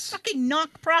never Yes. fucking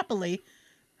knock properly.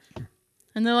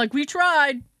 And they're like, "We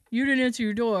tried. You didn't answer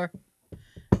your door."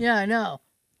 Yeah, I know.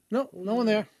 No, no one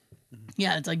there.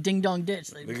 Yeah, it's like ding dong ditch.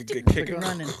 They They keep get kicking.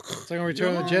 running. It's like on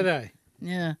Return of the Jedi.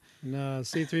 Yeah. And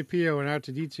C-3PO and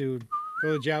R2-D2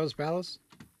 go to Jabba's palace.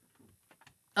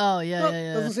 Oh yeah, Oh,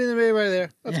 yeah. doesn't seem to be anybody there.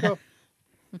 Let's Yeah. go.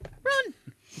 Run.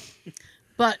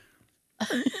 But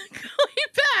going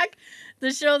back,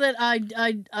 the show that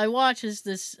I watch is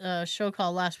this show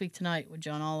called Last Week Tonight with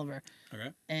John Oliver. Okay.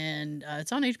 And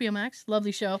it's on HBO Max.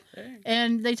 Lovely show. Hey.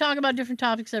 And they talk about different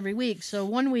topics every week. So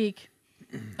one week,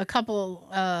 a couple,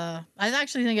 I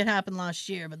actually think it happened last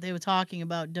year, but they were talking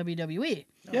about WWE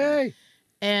Yay.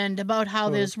 and about how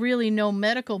Cool. there's really no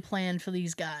medical plan for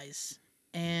these guys.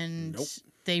 And Nope.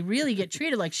 they really get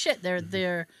treated like shit.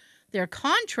 They're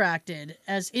contracted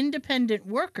as independent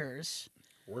workers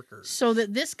Workers. so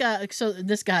that this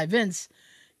guy Vince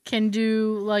can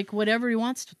do like whatever he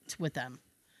wants with them.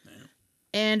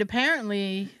 And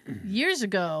apparently, years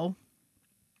ago,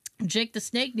 Jake the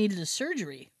Snake needed a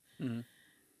surgery. Mhm.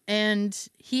 And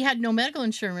he had no medical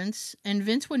insurance, and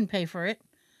Vince wouldn't pay for it.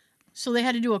 So they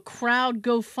had to do a crowd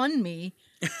GoFundMe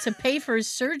to pay for his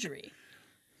surgery.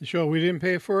 You sure we didn't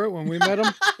pay for it when we met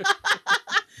him?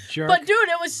 Jerk. But, dude,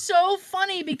 it was so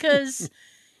funny because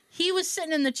he was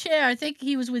sitting in the chair. I think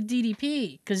he was with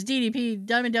DDP, because DDP,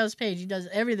 Diamond Dallas Page, he does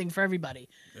everything for everybody.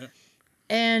 Yeah.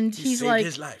 And He he's saved like...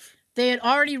 his life. They had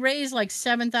already raised like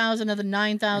 7,000 of the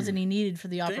 9,000 he needed for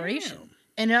the operation.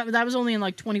 Damn. And that was only in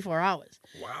like 24 hours.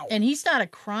 Wow. And he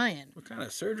started crying. What kind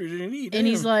of surgery did he need? And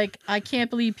he's Damn. like, I can't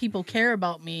believe people care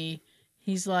about me.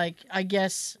 He's like, I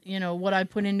guess, what I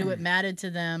put into it mattered to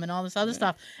them and all this other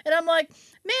stuff. And I'm like, man,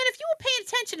 if you were paying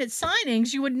attention at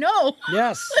signings, you would know.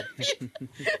 Yes. I'm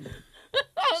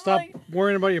Stop like,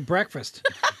 worrying about your breakfast.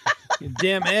 Your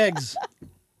damn eggs.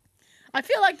 I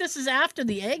feel like this is after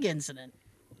the egg incident.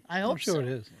 I hope I'm sure so. it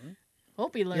is.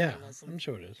 Hope he learned Yeah, a lesson. I'm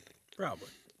sure it is. Probably.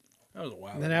 That was a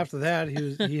while. And then ago. after that,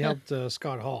 he helped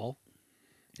Scott Hall,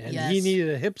 and he Yes. needed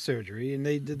a hip surgery, and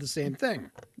they did the same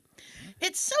thing.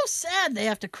 It's so sad they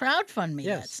have to crowdfund me that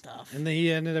Yes, stuff. and then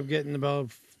he ended up getting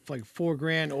about like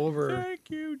 $4,000 over, Thank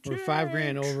you, or Jack.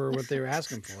 $5,000 over what they were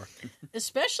asking for.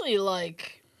 Especially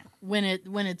like when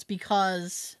it's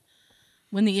because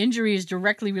when the injury is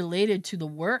directly related to the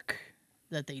work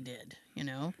that they did, you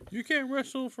know. You can't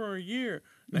wrestle for a year.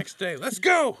 Next day, let's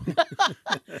go.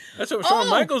 That's what Shawn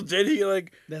Michaels did. He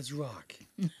like That's rock.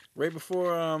 right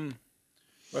before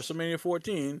WrestleMania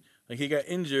 14, like he got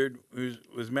injured.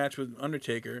 Was matched with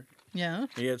Undertaker. Yeah.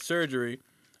 He had surgery,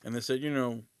 and they said,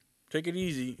 take it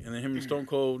easy. And then him and Stone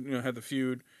Cold, had the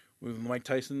feud with the Mike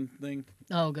Tyson thing.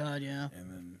 Oh God, yeah.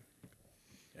 And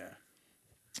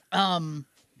then,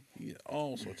 he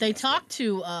all sorts. They of talked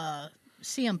to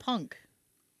CM Punk.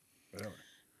 Whatever.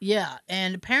 Yeah,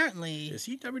 and apparently Is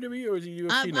he WWE or is he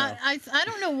UFC now? I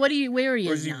don't know where he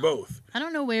Or is is he now. both? I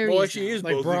don't know where Well, he actually, he is. is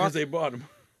Like both Brock? because they bought him.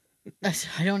 Now.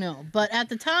 I don't know, but at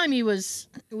the time he was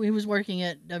working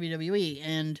at WWE,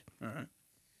 and All right.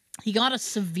 he got a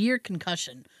severe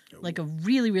concussion, like a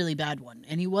really really bad one,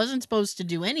 and he wasn't supposed to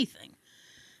do anything.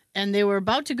 And they were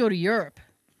about to go to Europe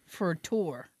for a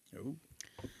tour, Oh.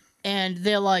 and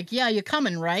they're like, "Yeah, you're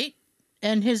coming, right?"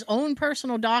 And his own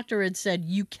personal doctor had said,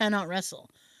 "You cannot wrestle."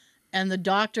 And the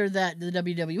doctor that the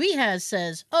WWE has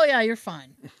says, "Oh yeah, you're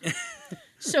fine."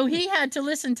 So he had to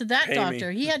listen to that Pay doctor.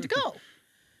 me. He had to go.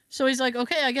 So he's like,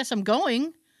 "Okay, I guess I'm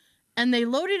going." And they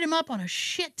loaded him up on a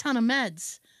shit ton of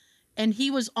meds. And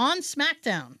he was on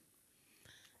SmackDown.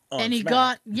 And he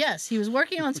he was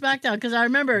working on SmackDown because I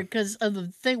remember because of the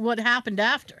thing, what happened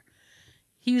after.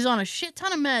 He was on a shit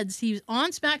ton of meds. He was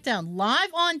on SmackDown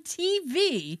live on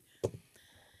TV.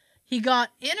 He got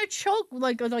in a choke,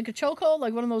 like a chokehold,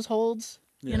 like one of those holds,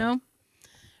 Yeah. you know?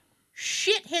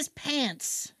 Shit his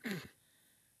pants.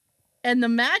 And the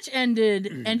match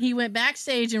ended, and he went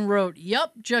backstage and wrote,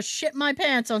 "Yup, just shit my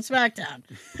pants on SmackDown."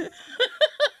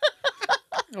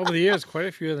 Over the years, quite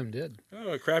a few of them did. Oh,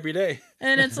 a crappy day.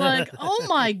 And it's like, oh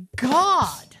my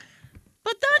God.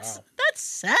 But that's Wow. that's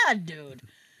sad, dude.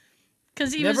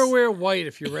 Because he Never was, wear white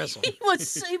if you wrestle. but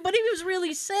he was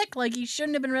really sick. Like, he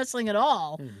shouldn't have been wrestling at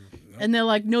all. And they're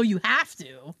like, "No, you have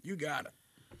to." You got it.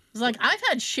 It's like, I've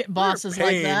had shit bosses We're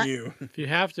like paying that. you. If you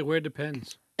have to, wear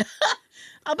Depends.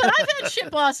 But I've had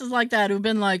shit bosses like that who've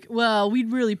been like, "Well,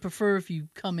 we'd really prefer if you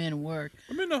come in and work."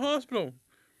 I'm in the hospital.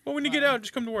 Well, when you get out,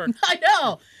 just come to work. I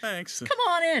know. Thanks. Come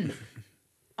on in.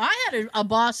 I had a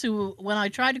boss who, when I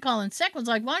tried to call in sick, was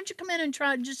like, "Why don't you come in and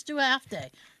just do a half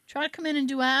day? Try to come in and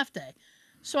do a half day."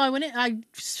 So I went in, I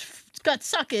got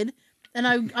sucked, and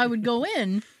I would go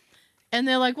in, and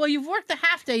they're like, "Well, you've worked the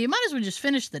half day. You might as well just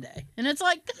finish the day." And it's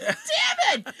like,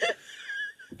 damn it!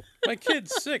 My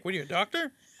kid's sick. What are you, a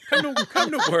doctor?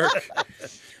 Come to work.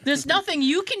 There's nothing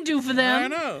you can do for I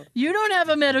them. know. You don't have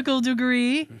a medical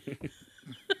degree.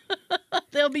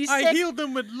 They'll be sick. I healed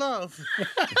them with love.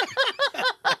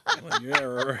 Well, yeah,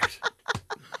 right.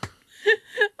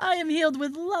 I am healed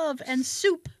with love and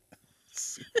soup.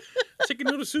 Chicken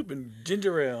noodle soup and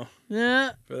ginger ale.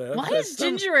 Yeah. For that Why upset is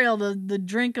stomach. ginger ale the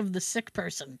drink of the sick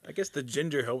person? I guess the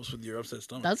ginger helps with your upset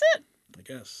stomach. Does it? I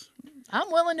guess. I'm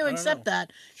willing to don't accept know.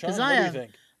 that because Sean, I what do have you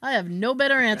think? I have no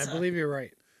better I answer. believe you're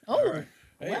right. Oh, All right.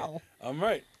 Hey, well, I'm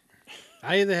right.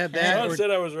 I either had that Sean or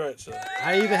said I was right, so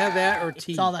I either have that or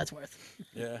tea. that's all that's worth.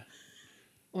 yeah.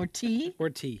 Or tea. Or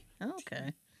tea.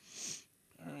 Okay.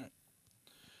 All right.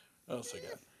 What else I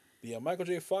got? The Michael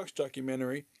J. Fox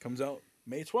documentary comes out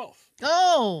May 12th.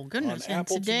 Oh goodness! On And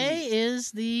Apple today TV.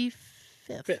 is the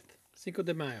 5th. Cinco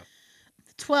de Mayo.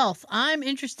 12th. I'm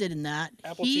interested in that.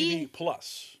 Apple he TV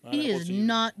Plus. not he Apple is TV.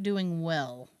 not doing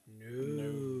well.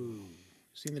 No.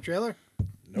 Seen the trailer?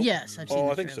 Nope. Yes, I've seen. Oh,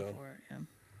 the I think trailer so. for it, yeah.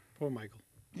 Poor Michael.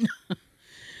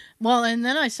 Well, and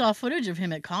then I saw footage of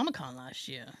him at Comic-Con last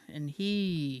year, and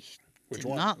he Which did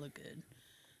one? not look good.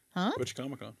 Huh? Which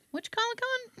Comic-Con? Which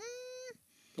Comic-Con?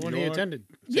 The one he York. attended.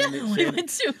 Yeah, San- we San- went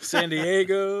to. San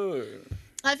Diego? Or...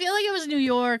 I feel like it was New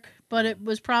York, but it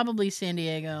was probably San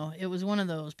Diego. It was one of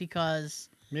those because,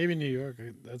 Maybe New York.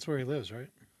 That's where he lives, right?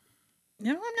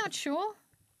 I'm not sure.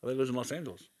 I think it lives in Los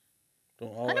Angeles. I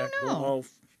don't know. all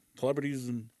celebrities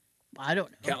in I don't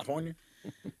know. California?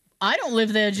 I don't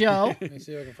live there, Joe. Let me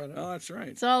see if I can find Oh, that's right.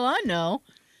 That's all I know.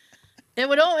 It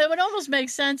would almost make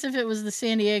sense if it was the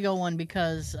San Diego one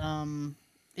because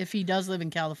if he does live in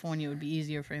California, it would be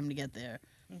easier for him to get there.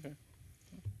 Okay.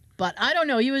 But I don't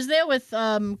know. He was there with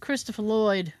Christopher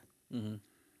Lloyd,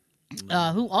 Mm-hmm.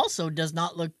 who also does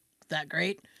not look that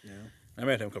great. Yeah. I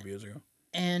met him a couple years ago.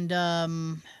 And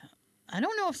I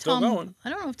don't know if Still Tom. going. I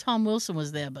don't know if Tom Wilson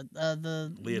was there, but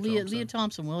the Leah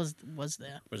Thompson was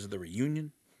there. Was it the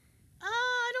reunion?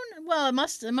 I don't know. Well, it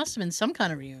must have been some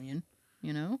kind of reunion.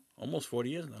 You know. Almost 40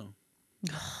 years now.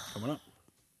 Coming up.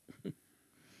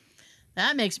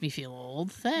 That makes me feel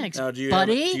old. Thanks, Now, do you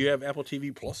buddy. do you have Apple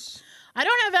TV Plus? I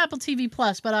don't have Apple TV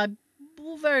Plus, but I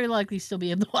will very likely still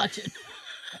be able to watch it.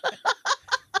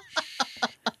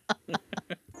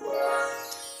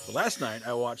 Well, last night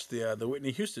I watched the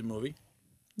Whitney Houston movie.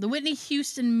 The Whitney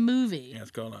Houston movie. Yeah,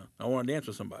 it's called I Want to Dance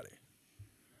with Somebody.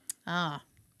 Ah,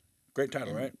 Great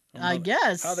title, right? I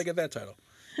guess. How'd they get that title?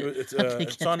 It's they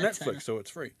it's get on that Netflix, title? so it's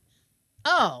free.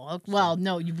 Oh, well,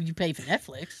 no, you pay for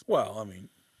Netflix. Well, I mean,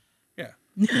 yeah.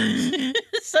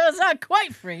 So it's not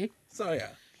quite free. So yeah,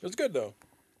 it was good though.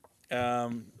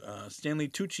 Stanley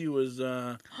Tucci was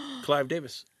Clive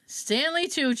Davis. Stanley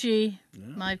Tucci.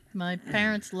 Yeah. My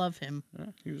parents love him. Yeah,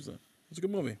 it was a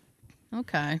good movie.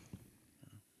 Okay.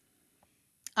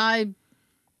 I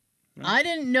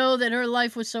didn't know that her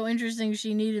life was so interesting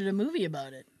she needed a movie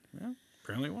about it. Yeah,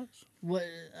 apparently it was. What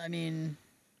I mean,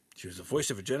 She was the voice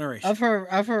of a generation. of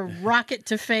her rocket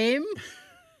to fame.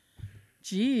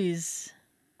 Jeez.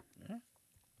 Yeah.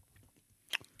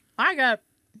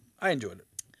 I enjoyed it.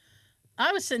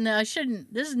 I was sitting there. I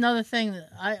shouldn't. This is another thing that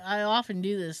I often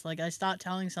do this. Like I start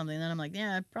telling something, then I'm like,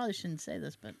 yeah, I probably shouldn't say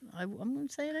this, but I'm going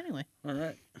to say it anyway. All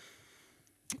right.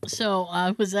 So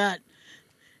I was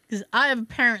because I have a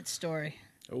parent story.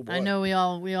 Oh boy. I know we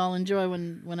all enjoy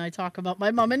when I talk about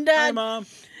my mom and dad. Hi, Mom.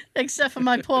 Except for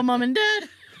my poor mom and dad.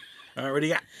 All right, what do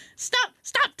you got? Stop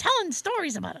telling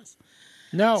stories about us.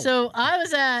 No. So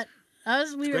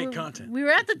great content. We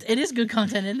were at it is good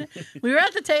content, isn't it? We were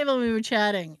at the table, we were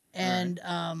chatting, and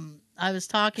I was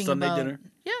talking Sunday about dinner?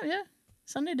 Yeah.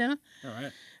 Sunday dinner. All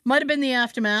right. Might have been the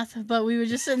aftermath, but we were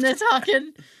just sitting there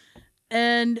talking.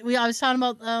 And I was talking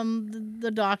about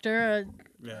the doctor.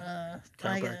 Yeah.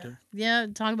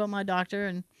 Chiropractor. Talking about my doctor,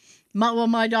 and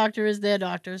my doctor is their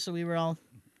doctor, so we were all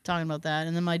talking about that.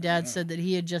 And then my dad said that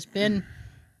he had just been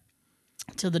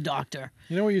to the doctor.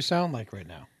 You know what you sound like right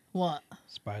now? What?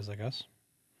 Spies like us.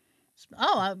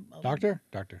 Oh, Doctor.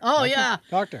 Oh, Doctor? yeah.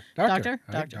 Doctor. Doctor.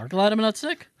 All right, Glad I'm not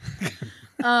sick.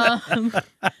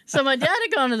 So my dad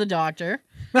had gone to the doctor,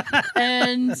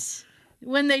 and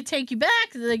when they take you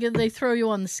back, they throw you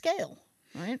on the scale,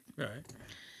 right? Right.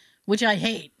 Which I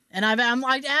hate. And I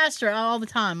asked her all the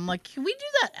time. I'm like, can we do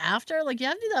that after? Like, you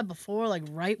have to do that before, like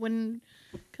right when,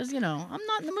 because I'm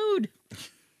not in the mood.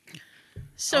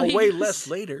 So I'll weigh less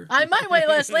later. I might weigh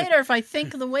less later if I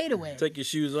think of the weight away. Take your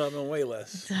shoes off and weigh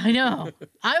less. I know.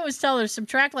 I always tell her,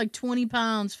 subtract like 20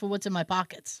 pounds for what's in my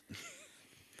pockets.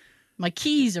 My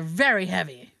keys are very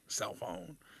heavy. Cell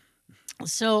phone.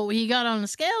 So he got on the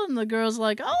scale, and the girl's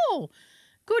like, oh,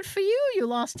 good for you. You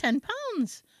lost 10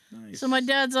 pounds. Nice. So my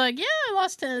dad's like, yeah, I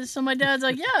lost 10. So my dad's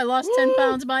like, yeah, I lost 10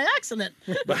 pounds by accident.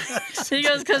 He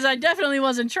goes, because I definitely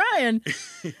wasn't trying.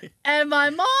 And my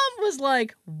mom was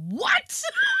like, what?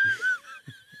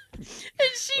 And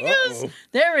she goes,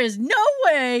 there is no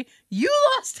way you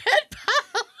lost 10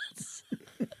 pounds.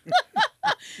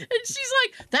 And she's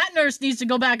like, that nurse needs to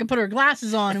go back and put her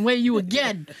glasses on and weigh you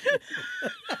again.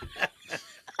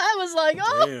 I was like,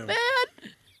 oh, Damn. man.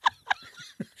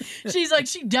 She's like,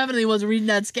 she definitely wasn't reading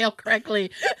that scale correctly.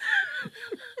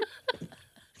 I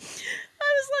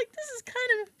was like, this is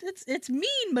kind of, it's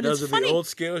mean, but Those it's are funny. the old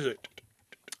scales.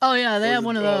 Oh, yeah, they have Those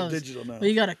one of are all those. digital now. Where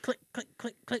you got to click, click,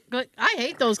 click, click, click. I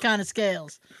hate those kind of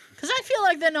scales because I feel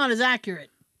like they're not as accurate.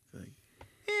 Yeah,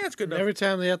 it's good enough. Every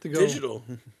time they have to go, Digital.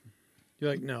 you're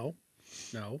like, no.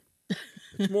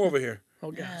 It's more over here.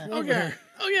 Oh, God. Yeah. Oh, God.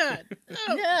 Oh, God.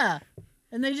 Oh. Yeah.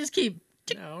 And they just keep,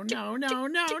 No.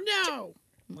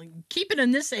 like, keep it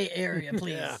in this area,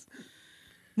 please. Yeah.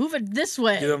 Move it this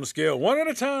way. Get on the scale one at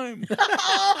a time.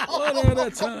 One at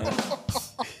a time.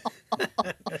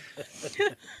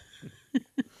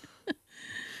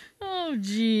 Oh,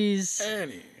 jeez.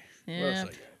 Annie. Yeah. What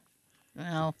else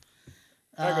Well,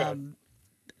 I got?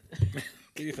 What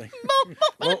do you think? moment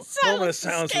Moment of of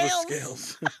silence for the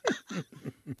scales. scales.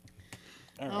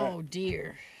 All right. Oh,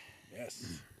 dear.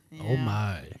 Yes. Oh, Yeah.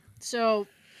 my. So,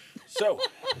 So,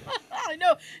 I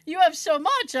know you have so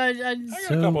much. I I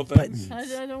got a couple things.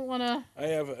 don't want to. I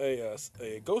have a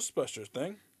Ghostbusters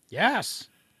thing. Yes.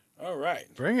 All right.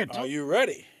 Bring it. Are you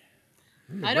ready?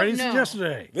 I don't Ready know. since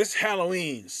yesterday. This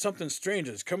Halloween, something strange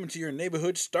is coming to your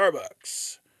neighborhood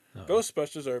Starbucks.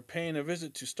 Ghostbusters are paying a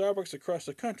visit to Starbucks across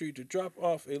the country to drop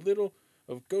off a little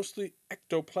of ghostly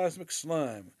ectoplasmic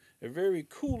slime. A very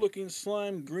cool-looking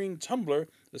slime green tumbler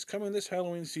is coming this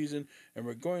Halloween season, and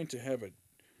we're going to have a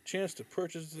chance to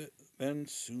purchase it then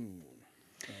soon.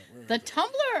 The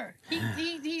tumbler.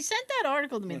 He sent that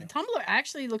article to me. The tumbler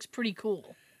actually looks pretty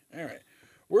cool. All right.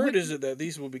 Word is it that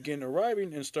these will begin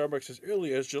arriving in Starbucks as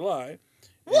early as July.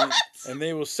 What? And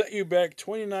they will set you back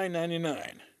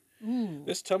 $29.99.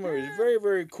 This tumbler is very,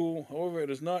 very cool. However, it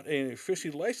is not an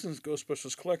officially licensed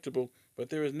Ghostbusters collectible, but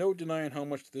there is no denying how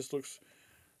much this looks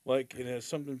like it has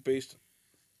something based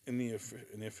in the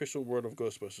official world of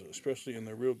Ghostbusters, especially in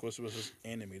the real Ghostbusters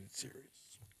animated series.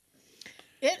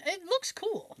 It looks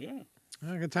cool. Yeah.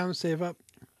 I got time to save up.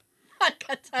 I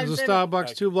got time There's a to-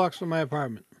 Starbucks 2 blocks from my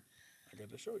apartment. I got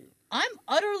to show you. I'm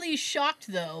utterly shocked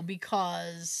though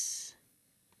because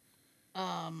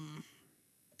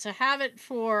to have it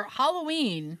for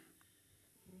Halloween,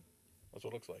 That's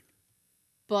what it looks like.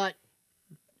 but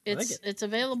I like it's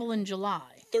available in July.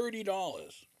 $30.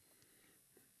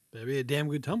 That'd be a damn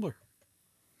good tumbler.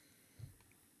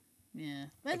 Yeah.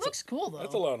 It looks cool though.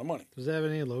 That's a lot of money. Does it have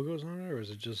any logos on it, or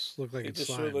does it just look like It it's just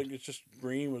slime? looks like it's just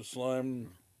green with slime.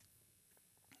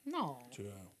 No. To,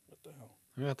 what the hell?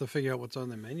 I'm gonna have to figure out what's on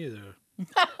the menu there.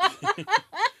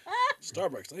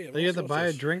 Starbucks. They have Do you have all to buy a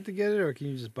sorts of- drink to get it, or can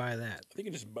you just buy that? I think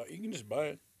you can just buy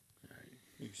it.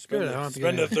 You Good, I don't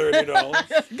spend, have to spend get the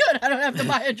 $30. Good. I don't have to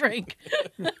buy a drink.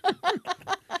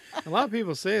 A lot of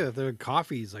people say that their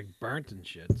coffee's like burnt and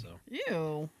shit, so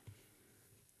Ew.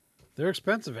 they're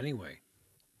expensive anyway.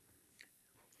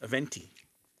 A venti.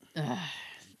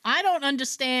 I don't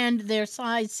understand their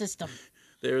size system.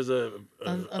 There's a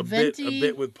venti?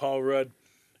 bit with Paul Rudd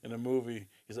in a movie.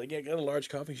 He's like, yeah, I got a large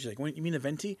coffee. She's like, what, you mean a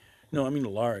venti? No, I mean a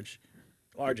large.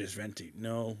 Large is venti.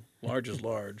 No, large is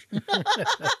large.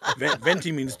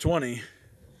 Venti means 20.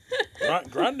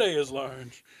 Grande is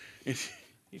large. He's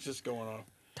just going off.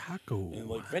 Taco. And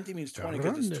like venti means 20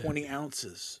 because it's Grande. 20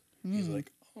 ounces. He's like,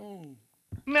 oh.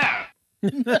 Nah.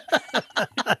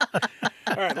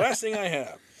 All right, last thing I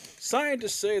have.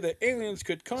 Scientists say that aliens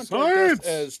could contact Science! us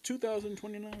as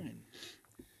 2029.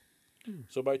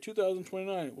 So by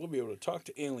 2029, we'll be able to talk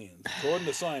to aliens, according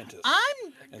to scientists.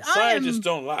 And scientists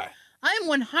don't lie. I am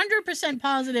 100%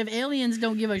 positive aliens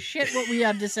don't give a shit what we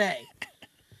have to say.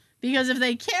 Because if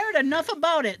they cared enough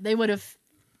about it, they would have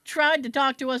tried to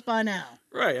talk to us by now.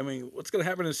 Right. I mean, what's going to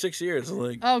happen in 6 years?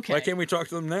 Like, Okay. why can't we talk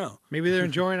to them now? Maybe they're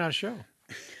enjoying our show.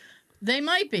 They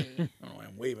might be. Oh,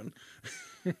 I'm waving.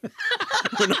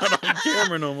 We're not on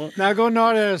camera no more. Now go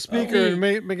nod at a speaker Oh. and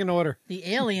make an order. The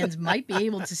aliens might be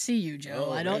able to see you, Joe.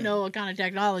 Oh, I don't man. know what kind of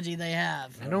technology they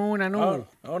have. I know. I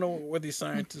don't know where these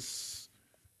scientists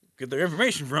get their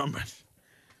information from, but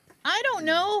I don't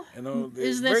know. you know, Is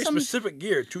there's there very some- specific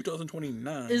year,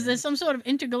 2029. Is there some sort of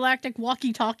intergalactic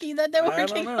walkie-talkie that they're I don't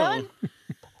working know.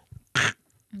 on?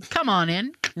 Come on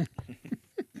in.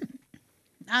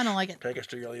 I don't like it. Take us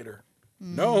to your leader.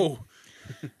 Mm. No,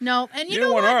 No, and you you don't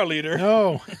know want what? our leader.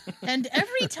 No. And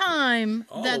every time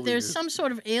All that there's leaders. some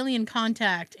sort of alien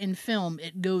contact in film,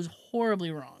 it goes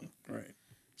horribly wrong. Right.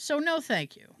 So no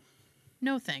thank you.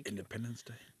 No thank you. Independence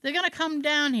Day. They're going to come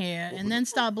down here and then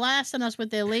start blasting us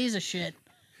with their laser shit.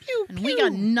 And we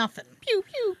got nothing. Pew,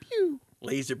 pew, pew.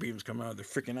 Laser beams come out of their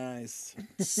freaking eyes.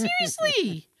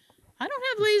 Seriously. I don't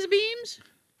have laser beams.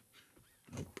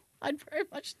 I'd very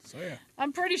much... So yeah.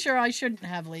 I'm pretty sure I shouldn't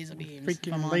have laser beams. if I'm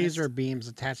Freaking honest. laser beams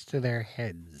attached to their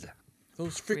heads.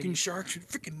 Those freaking sharks should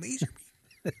freaking laser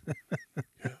beam.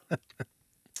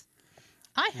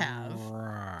 I have.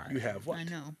 Right. You have what? I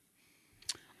know.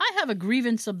 I have a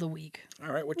grievance of the week.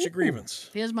 All right, what's your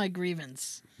grievance? Here's my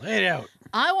grievance. Lay it out.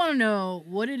 I want to know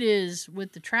what it is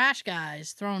with the trash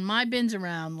guys throwing my bins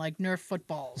around like Nerf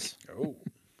footballs, Oh,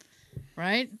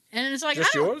 right? And it's like,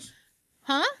 just I don't- yours?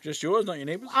 Huh? Just yours, not your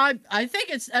neighbors? I think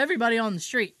it's everybody on the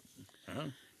street. Oh,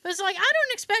 But it's like, I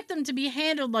don't expect them to be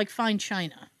handled like fine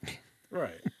china.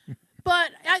 right.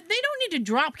 But they don't need to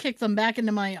drop kick them back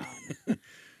into my yard.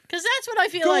 Because that's what I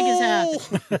feel like is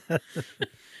happening.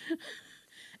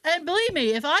 And believe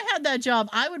me, if I had that job,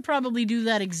 I would probably do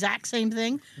that exact same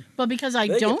thing. But because I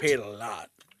They don't, get paid a lot.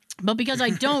 but because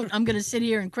I don't, I'm going to sit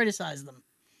here and criticize them.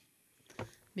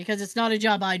 Because it's not a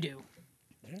job I do.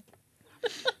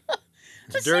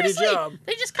 It's a dirty job.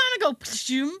 They just kind of go,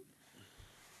 pshoom.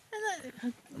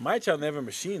 And In my town, they have a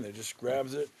machine that just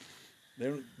grabs it.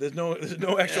 There's no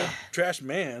actual trash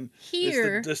man.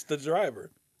 Here- It's just the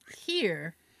driver.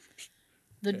 here,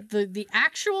 the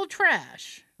actual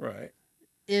trash Right.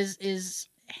 is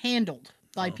handled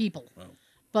by people. oh.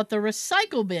 But the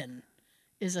recycle bin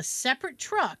is a separate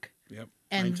truck, Yep.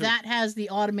 and Mine too. that has the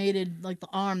automated, like the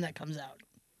arm that comes out.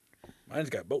 Mine's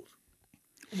got both.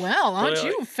 Well, aren't But,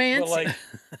 you like- fancy? But like,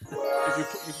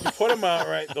 if you put them out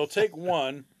right, they'll take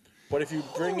one. But if you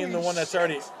bring in the one that's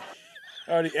already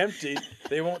empty,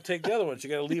 they won't take the other one. So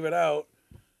you got to leave it out.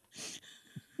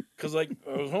 Because like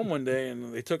I was home one day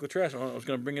and they took the trash. I was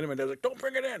gonna bring it in. My dad's like, "Don't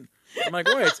bring it in." I'm like,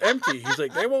 "Why? It's empty." He's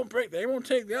like, "They won't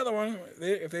take the other one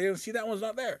if they don't see that one's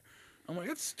not there." I'm like,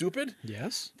 "That's stupid."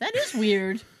 Yes. That is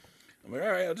weird. I'm like, "All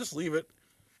right, I'll just leave it."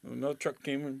 And another truck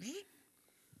came and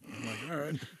I'm like, "All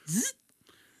right."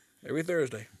 Every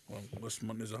Thursday. Well, this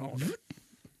Monday's a holiday.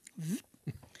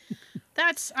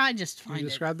 I just Can you find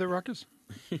describe the ruckus?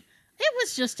 it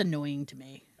was just annoying to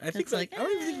me. I think It's like, I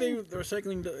don't even think they're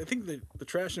recycling. I think the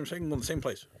trash and recycling go in the same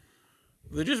place.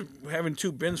 They're just having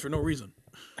two bins for no reason.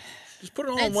 Just put it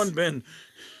all in one bin.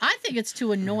 I think it's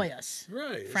to annoy us,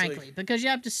 Right. it's frankly, like- because you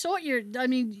have to sort your. I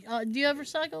mean, do you ever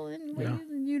recycle? No.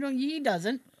 You don't. He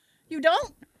doesn't. You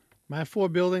don't. My 4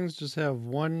 buildings just have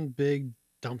one big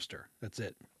dumpster. That's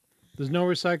it. There's no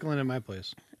recycling in my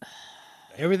place.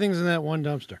 Everything's in that one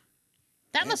dumpster.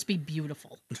 That must be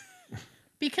beautiful.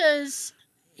 Because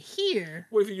here,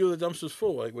 What if you do the dumpsters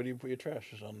full? Like, where do you put your trash?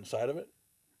 Just on the side of it?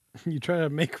 You try to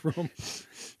make room.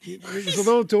 There's a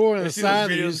little door on the side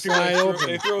that you slide open.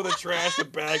 They throw the trash, the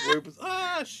bag opens.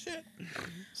 Ah, shit.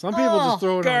 Some people just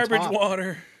throw it Garbage on top.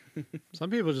 water. Some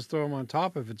people just throw them on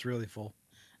top if it's really full.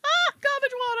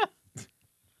 garbage water.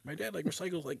 My dad like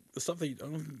recycles like the stuff that you're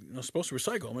not supposed to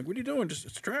recycle. I'm like, what are you doing? Just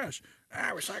it's trash.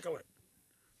 Recycle it.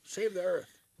 Save the earth.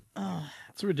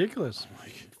 It's ridiculous.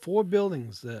 4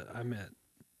 buildings that I'm at.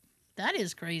 That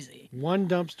is crazy. One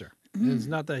dumpster. And it's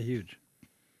not that huge.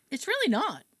 It's really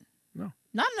not. No.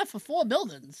 Not enough for 4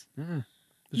 buildings. There No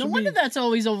should wonder be, that's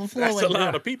always overflowing. That's a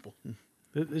lot of people.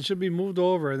 it should be moved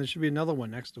over, and there should be another one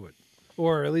next to it.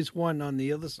 Or at least one on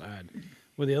the other side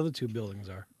where the other 2 buildings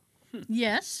are.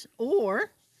 Yes,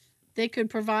 or they could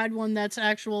provide one that's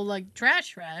actual like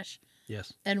trash,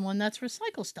 Yes. and one that's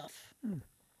recycle stuff.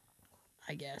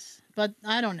 I guess, but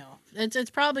I don't know. It's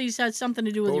probably has something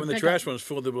to do with But your when the pickup. trash one's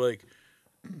full, they'll be like,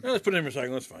 let's put it in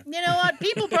recycling. That's fine. You know what?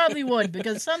 People probably would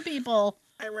because some people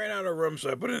I ran out of room,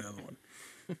 so I put in another one.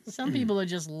 Some people are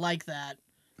just like that.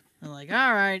 They're like,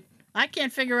 all right, I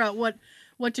can't figure out what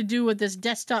to do with this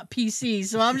desktop PC,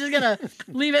 so I'm just gonna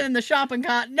leave it in the shopping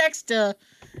cart next to,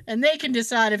 and they can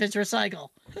decide if it's recycle.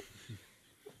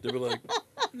 They'll be like,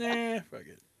 nah, fuck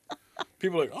it.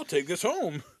 People are like, I'll take this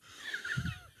home.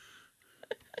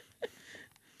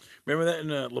 Remember that in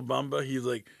La Bamba? He's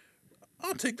like,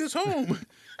 I'll take this home.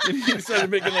 And he started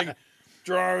making like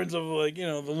drawings of like,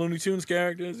 the Looney Tunes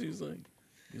characters. He's like,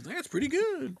 that's pretty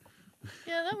good.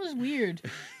 Yeah, that was weird,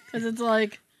 because it's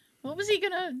like, what's he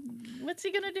gonna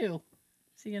do?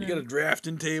 Is he He got a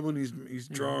drafting table and he's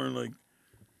drawing like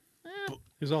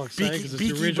He's all excited because it's the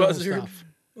Beaky original Buzzard.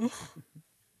 stuff.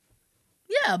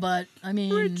 Yeah, but I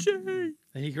mean, Richie.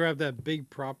 And he grabbed that big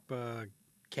prop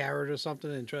carrot or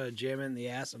something and tried to jam it in the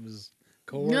ass of his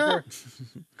coworker.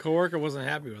 Coworker wasn't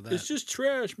happy with that. It's just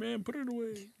trash, man. Put it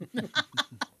away.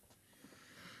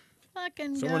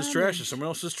 fucking Someone's garbage. trash is someone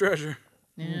else's treasure.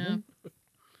 Yeah,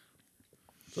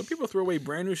 Some people throw away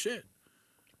brand new shit.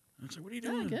 And it's like, what are you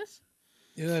I doing? guess.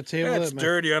 You know that table That's that my,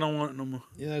 dirty. I don't want it no more.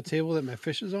 you know that table that my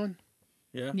fish is on?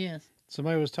 Yeah. Yes.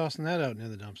 Somebody was tossing that out near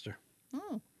the dumpster.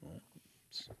 Oh,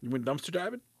 You went dumpster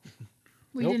diving?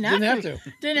 we Nope, didn't have didn't to. have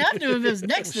to. Didn't have to if it was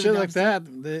next to the Shit like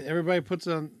dumpster. that, everybody puts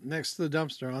it on next to the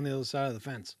dumpster on the other side of the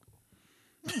fence.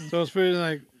 So it's pretty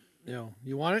like,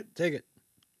 you want it, take it.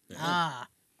 Ah,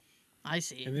 I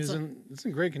see. And It's, it's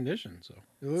in great condition, so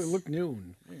it looked new.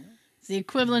 And it's the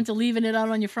equivalent to leaving it out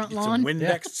on your front Get some lawn.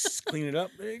 Windex, clean it up.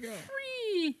 There you go.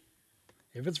 Free.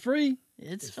 if it's free,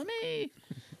 It's for me.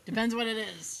 Depends what it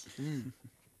is.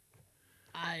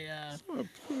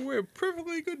 We're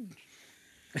perfectly good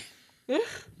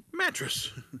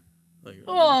mattress. Like,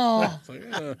 Oh, it's like,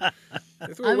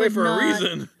 they threw I it away would for not- a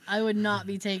reason. I would not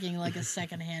be taking like a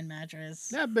secondhand mattress.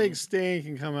 that big stain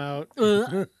can come out.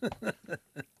 Ugh.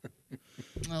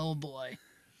 Oh boy,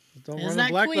 Don't Is run a that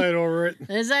black que- light over it.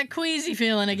 there's that queasy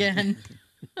feeling again.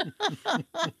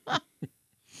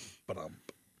 But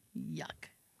Yuck.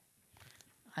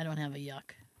 I don't have a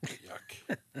yuck.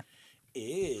 yuck.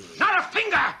 Ew.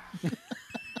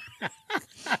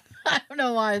 I don't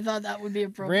know why I thought that would be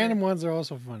appropriate. Random ones are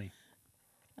also funny.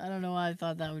 I don't know why I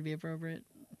thought that would be appropriate.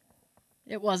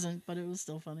 It wasn't, but it was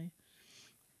still funny.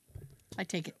 I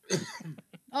take it.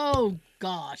 Oh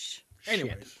gosh,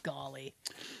 Anyways, golly.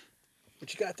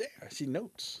 what you got there? I see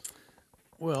notes.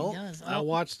 Well, He does. I Oh.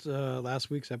 watched last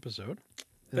week's episode.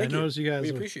 And Thank I noticed you guys We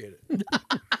appreciate it.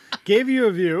 gave you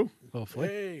a view, hopefully.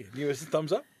 Hey, give us a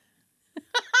thumbs up.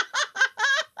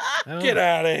 I don't Get know.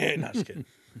 out of here. No, just kidding.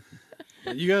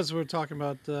 You guys were talking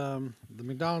about the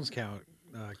McDonald's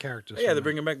characters. Yeah, they're from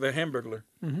bringing back the Hamburglar.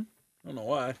 I don't know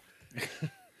why.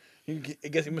 I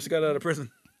guess he must have got out of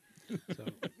prison.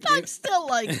 I'm still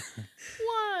like,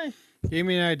 why? gave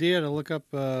me an idea to look up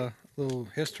a little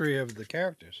history of the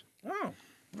characters. Oh,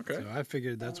 okay. So I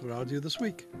figured that's what I'll do this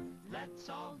week.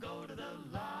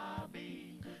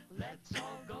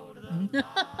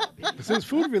 This is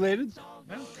food related.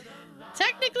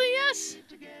 Technically, yes.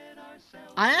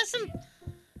 I asked him.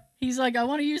 He's like, I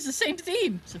want to use the same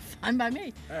theme. So fine by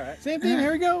me. All right. Same thing.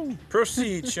 Here we go.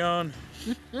 Proceed, Sean.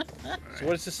 So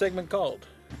what is this segment called?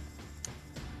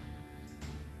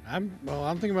 I'm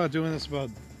thinking about doing this about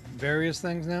various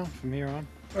things now from here on.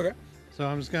 Okay. So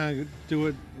I'm just gonna do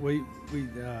it. I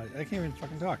can't even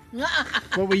fucking talk.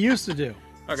 What we used to do.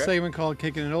 Okay. A segment called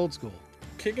Kicking It Old School.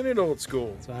 Kicking it old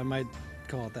school. So I might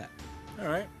call it that. All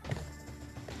right.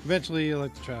 Eventually, I'd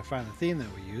like to try to find the theme that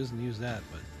we use and use that,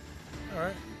 but All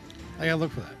right. I gotta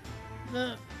look for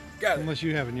that. Got it. Unless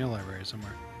you have it in your library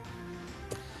somewhere.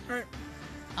 All right.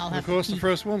 I'll And have of course, to the keep.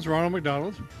 first one's Ronald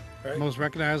McDonald, Right. most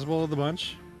recognizable of the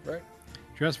bunch. Right.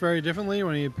 Dressed very differently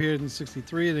when he appeared in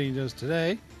 '63 than he does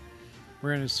today,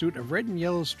 wearing a suit of red and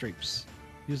yellow stripes.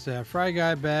 He used to have Fry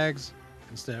Guy bags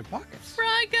instead of pockets.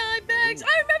 Fry Guy bags.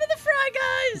 I remember the Fry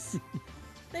Guys.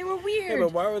 They were Yeah, weird.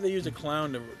 but why would they use a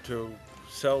clown to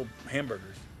sell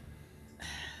hamburgers?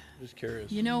 Just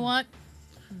curious. You know what?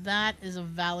 That is a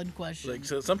valid question. Like,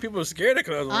 so some people are scared of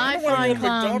clowns. I don't want to find go to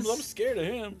McDonald's. clowns- I'm scared of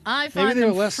him. I find Maybe they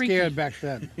were them less freaky. scared back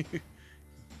then.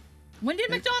 When did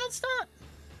McDonald's start?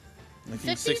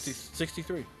 1960, 50s?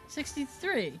 63.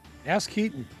 63. Ask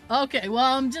Keaton. Okay,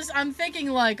 well, I'm thinking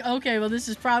like, okay, well, this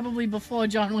is probably before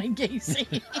John Wayne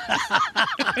Gacy.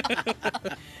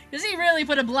 Because he really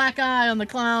put a black eye on the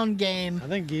clown game. I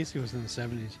think Gacy was in the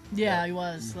 '70s. Yeah, he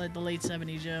was. Like the late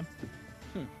 70s, yeah.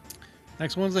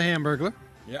 Next one's the Hamburglar.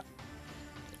 Yeah.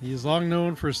 He is long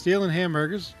known for stealing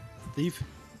hamburgers, thief,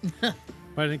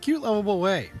 but in a cute, lovable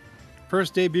way.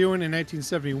 First debuting in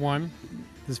 1971,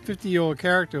 this 50-year-old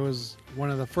character was one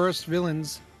of the first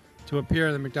villains to appear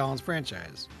in the McDonald's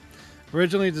franchise.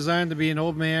 Originally designed to be an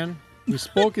old man who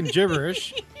spoke in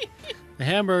gibberish, the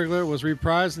Hamburglar was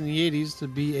reprised in the 80s to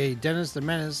be a Dennis the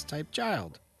Menace type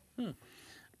child.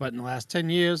 But in the last 10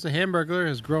 years, the Hamburglar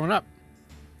has grown up.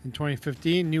 In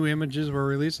 2015, new images were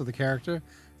released of the character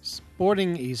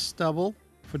sporting a stubble,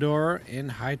 fedora, and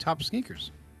high-top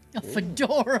sneakers. A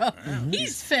fedora.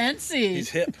 He's fancy. He's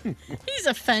hip. He's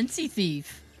a fancy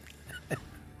thief.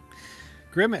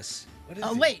 Grimace. What is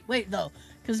Oh, he? wait though.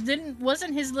 Because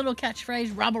wasn't his little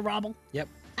catchphrase robble robble? Yep,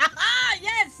 Aha,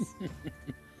 yes!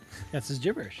 that's his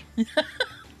gibberish.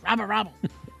 Robble robble.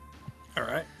 All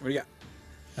right. What do you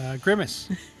got? Grimace.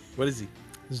 What is he?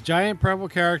 This giant purple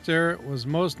character was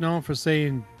most known for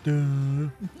saying "duh"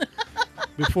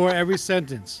 before every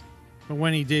sentence. But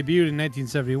when he debuted in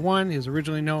 1971, he was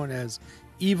originally known as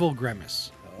Evil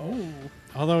Grimace. Oh.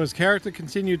 Although his character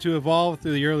continued to evolve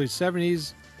through the early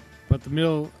 70s, but the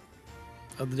middle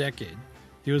of the decade,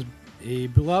 he was a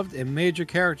beloved and major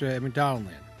character at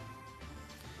McDonaldland.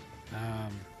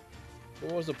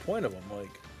 What was the point of him? Like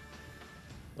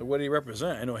what did he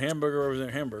represent? I know hamburger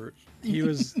represent hamburgers.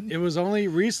 It was only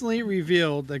recently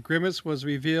revealed that Grimace was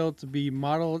revealed to be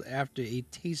modeled after a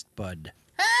taste bud,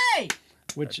 Hey!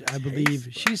 which I believe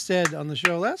she said on the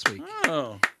show last week.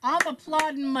 Oh, I'm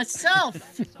applauding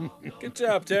myself. good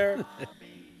job, Tara.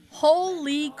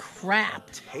 Holy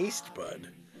crap. Taste bud.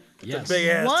 Yes. Big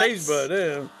ass What? taste bud.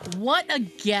 Yeah. What a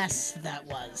guess that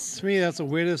was. To me, that's the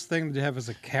weirdest thing to have as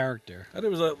a character. I thought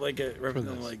it was like a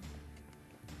representing this. like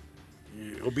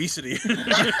obesity.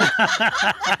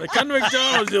 Like come to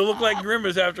McDonald's, you'll look like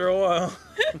Grimace after a while.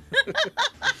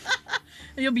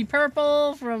 You'll be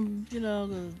purple from,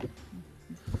 the...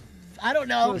 I don't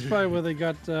know. That's probably where they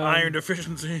got Iron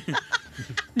deficiency. I'm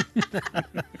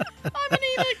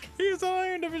anemic. He has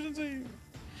iron deficiency.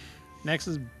 Next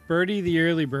is Birdie the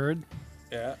Early Bird.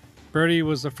 Yeah. Birdie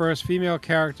was the first female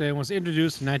character and was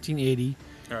introduced in 1980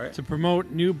 All right. to promote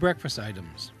new breakfast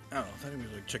items. Oh, I thought he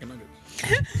was like chicken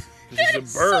nuggets. This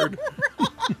is a bird.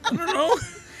 I don't know.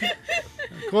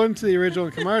 According to the original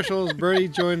commercials, Birdie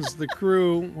joins the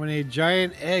crew when a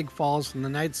giant egg falls from the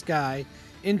night sky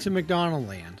into McDonald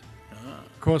Land.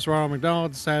 Of course, Ronald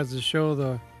McDonald decides to show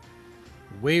the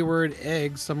wayward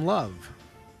egg some love.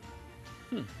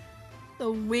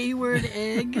 The wayward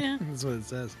egg. That's what it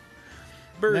says.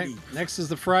 Birdie. Next is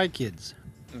the Fry Kids.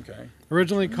 Okay.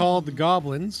 Originally called the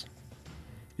Goblins,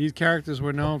 these characters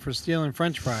were known for stealing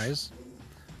French fries.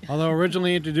 Although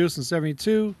originally introduced in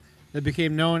 '72, they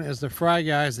became known as the Fry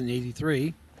Guys in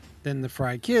 '83, then the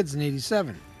Fry Kids in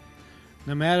 '87.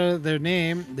 No matter their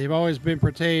name, they've always been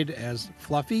portrayed as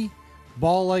fluffy,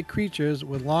 ball-like creatures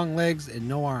with long legs and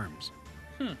no arms.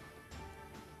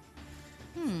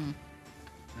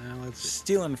 Now let's see.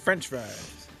 Stealing French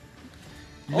fries.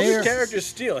 All these characters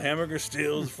steal. Hamburger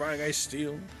steals. Fry Guy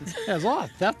steal. Yeah, there's a lot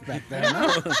of theft back then.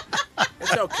 No?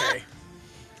 It's okay.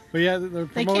 But yeah, they're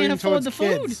They promoting can't afford towards the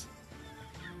food. kids.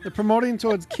 They're promoting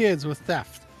towards kids with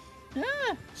theft. Yeah.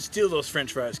 Steal those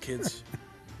French fries, kids.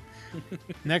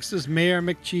 Next is Mayor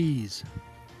McCheese.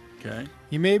 Okay.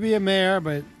 He may be a mayor,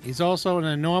 but he's also an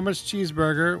enormous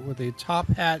cheeseburger with a top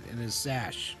hat and his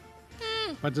sash.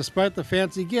 But despite the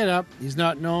fancy get-up, he's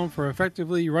not known for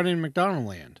effectively running McDonald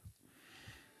Land.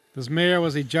 This mayor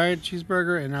was a giant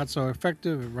cheeseburger and not so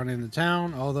effective at running the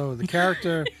town, although the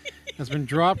character has been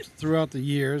dropped throughout the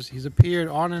years. He's appeared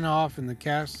on and off in the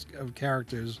cast of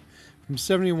characters from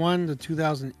 1971 to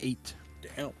 2008.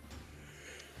 Damn.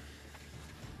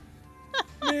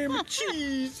 Name of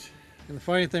cheese. And the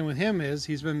funny thing with him is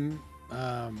he's been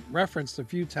referenced a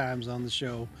few times on the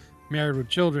show Married with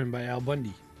Children by Al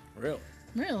Bundy. Really?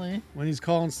 Really? When he's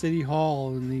calling City Hall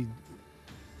and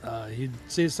he'd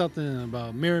say something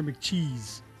about Mary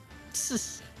McCheese.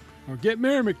 Or get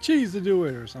Mary McCheese to do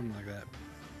it or something like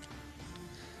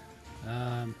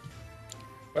that.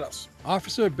 What else?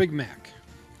 Officer Big Mac.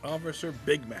 Officer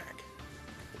Big Mac.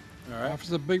 All right.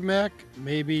 Officer Big Mac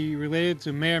may be related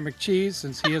to Mayor McCheese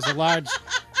since he has a large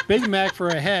Big Mac for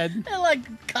a head, They're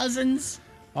like cousins.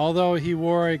 although he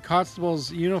wore a constable's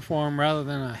uniform rather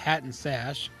than a hat and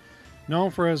sash, known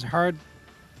for his hard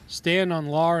stand on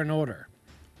law and order.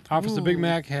 Officer Big Ooh.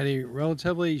 Mac had a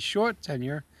relatively short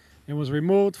tenure and was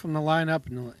removed from the lineup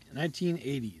in the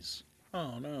 1980s.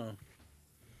 Oh, no.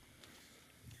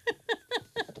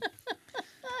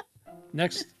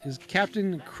 Next is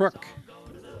Captain Crook.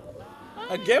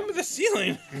 Again with the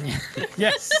ceiling.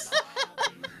 Yes.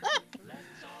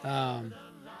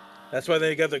 That's why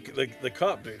they got the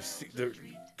cop to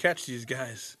catch these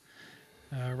guys.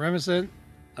 Reminiscent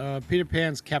Peter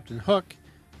Pan's Captain Hook,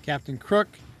 Captain Crook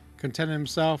contented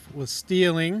himself with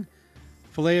stealing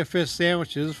Filet-O-Fish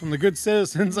sandwiches from the good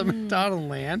citizens of McDonald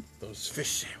Land. Those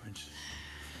fish sandwiches.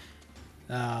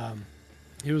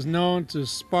 He was known to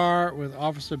spar with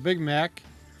Officer Big Mac,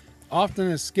 often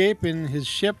escaping his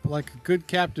ship like a good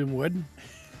captain would.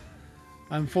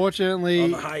 Unfortunately,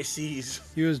 On the high seas.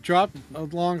 he was dropped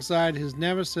alongside his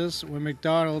nemesis when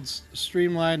McDonald's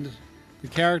streamlined the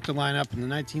character lineup in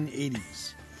the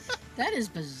 1980s. That is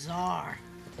bizarre.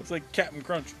 It's like Captain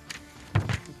Crunch.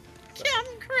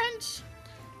 Captain Crunch.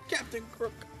 Captain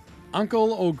Crook.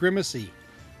 Uncle O'Grimacy.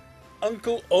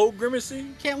 Uncle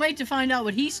O'Grimacy. Can't wait to find out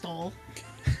what he stole.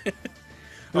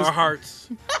 Our hearts.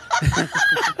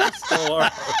 Stole our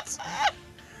hearts.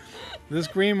 This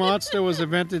green monster was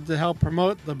invented to help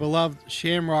promote the beloved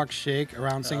Shamrock Shake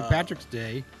around St. Patrick's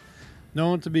Day,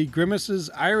 known to be Grimace's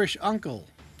Irish uncle.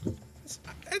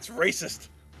 That's racist.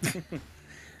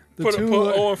 The Put two,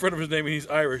 O in front of his name and he's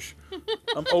Irish.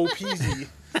 I'm O-Peasy.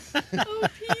 Oh,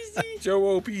 peasy. Joe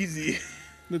O-Peasy.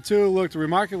 the two looked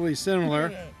remarkably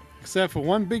similar, except for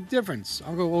one big difference.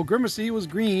 Uncle O'Grimacy was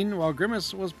green, while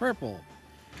Grimace was purple.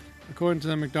 According to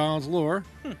the McDonald's lore,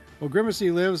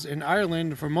 O'Grimacy lives in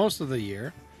Ireland for most of the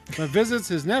year, but visits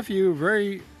his nephew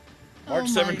March Oh my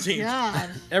 17th. God.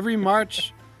 every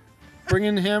March,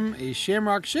 bringing him a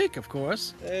Shamrock Shake, of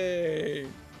course. Hey.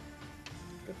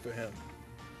 Good for him.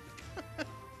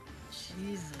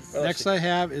 Jesus. Well, Next I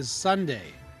have is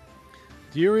Sunday.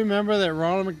 Do you remember that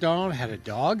Ronald McDonald had a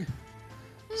dog?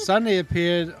 Sunday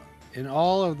appeared in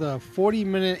all of the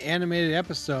 40-minute animated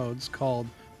episodes called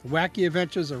The Wacky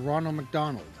Adventures of Ronald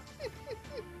McDonald.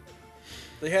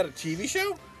 They had a TV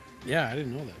show? Yeah, I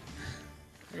didn't know that.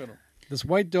 Look at 'em. This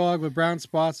white dog with brown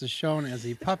spots is shown as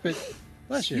a puppet,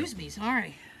 bless you, Excuse me,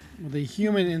 sorry. with a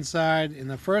human inside in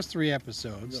the first 3 He's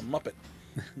episodes. a Muppet.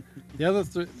 The other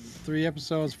 3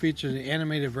 episodes featured an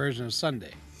animated version of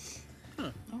Sunday.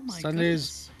 Oh my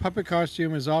Sunday's puppet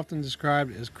costume is often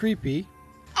described as creepy,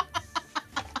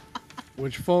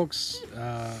 which folks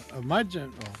of my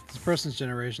this person's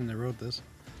generation that wrote this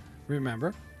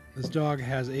remember. This dog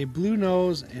has a blue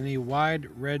nose and a wide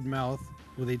red mouth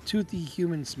with a toothy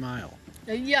human smile.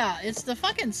 Yeah, it's the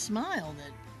fucking smile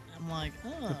that I'm like,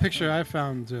 oh. The picture I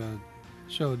found to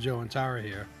show Joe and Tara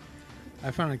here,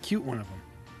 I found a cute one of them.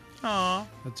 Aww.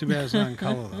 But too bad it's not in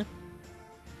color though.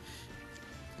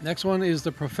 Next one is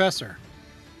the Professor.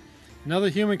 Another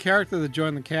human character that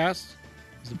joined the cast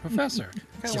is the Professor.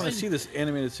 I kind of want to see this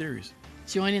animated series.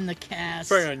 Joining the cast.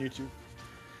 It's probably on YouTube.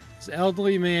 This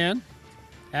elderly man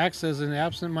acts as an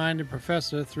absent-minded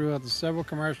professor throughout the several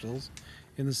commercials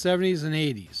in the 70s and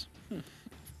 80s.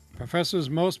 Professor's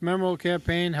most memorable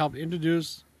campaign helped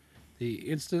introduce the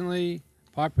instantly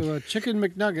popular Chicken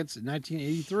McNuggets in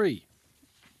 1983.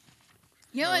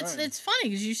 You know, it's funny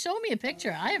because you showed me a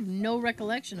picture. I have no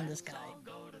recollection of this guy.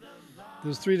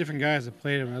 There's 3 different guys that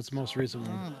played him. That's the most recent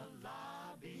one.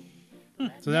 Oh.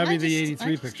 So that'd be the I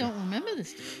 83 just picture. don't remember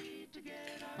this dude.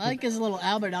 I like his little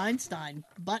Albert Einstein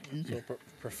button. So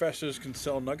professors can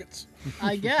sell nuggets.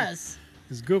 I guess.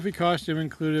 His goofy costume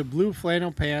included blue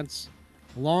flannel pants,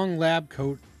 a long lab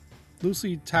coat,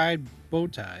 loosely tied bow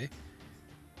tie,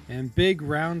 and big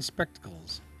round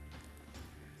spectacles.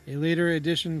 A later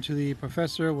addition to the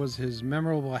professor was his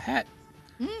memorable hat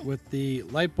with the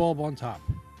light bulb on top.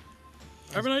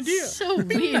 I have an idea. So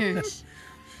weird.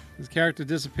 His character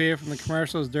disappeared from the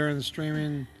commercials during the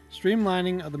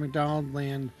streamlining of the McDonald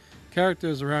Land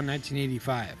characters around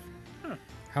 1985.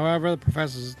 However, the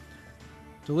professor's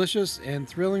delicious and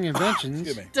thrilling inventions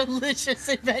Excuse me. Delicious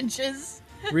inventions.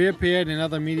 reappeared in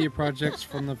other media projects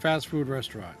from the fast food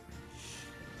restaurant.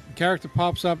 The character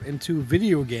pops up in 2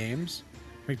 video games,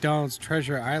 McDonald's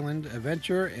Treasure Island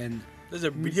Adventure and There's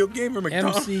a video game for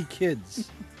McDonald's. MC Kids.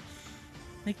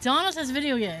 McDonald's has a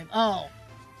video game. Oh.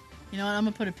 You know what? I'm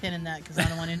gonna put a pin in that because I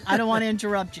don't want to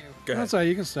interrupt you. Go ahead. That's all right,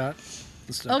 you can start.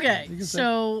 Okay, You can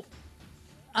start.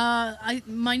 so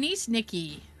my niece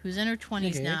Nikki, who's in her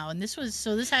 20s Okay. now, and this has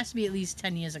to be at least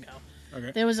 10 years ago.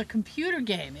 Okay. There was a computer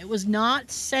game. It was not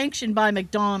sanctioned by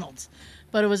McDonald's,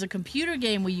 but it was a computer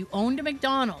game where you owned a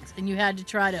McDonald's and you had to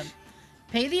try to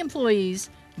pay the employees,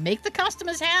 make the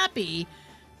customers happy,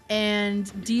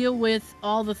 and deal with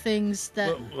all the things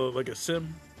that Like a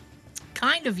sim?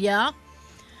 kind of, yeah.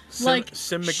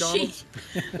 Sim McDonald's?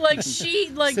 She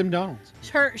Sim Donald's.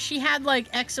 she had like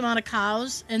X amount of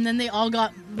cows, and then they all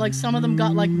got like some of them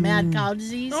got like mad cow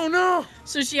disease. Oh no!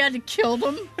 So she had to kill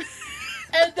them.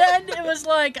 And then it was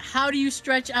like, how do you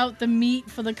stretch out the meat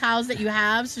for the cows that you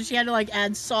have? So she had to like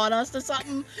add sawdust or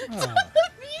something to the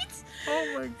meat. Oh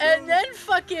my god. And then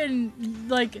fucking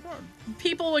like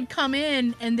people would come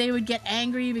in and they would get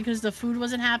angry because the food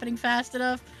wasn't happening fast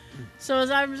enough. So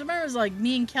as I remember, it was like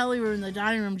me and Kelly were in the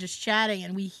dining room just chatting,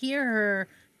 and we hear her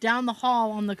down the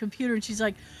hall on the computer, and she's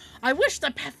like, I wish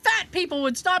the fat people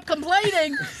would stop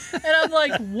complaining. And I'm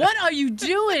like, what are you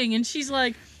doing? And she's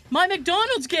like, my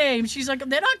McDonald's game. She's like,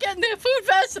 they're not getting their food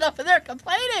fast enough and they're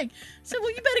complaining. I said,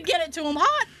 well, you better get it to them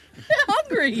hot. They're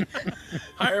hungry.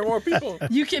 Hire more people.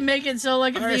 You can make it so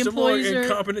like if Hire the some more employees are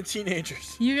incompetent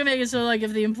teenagers. you can make it so like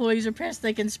if the employees are pissed,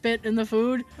 they can spit in the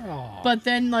food. Oh. But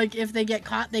then like if they get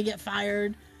caught, they get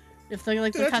fired. If they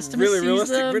like the That's customer really sees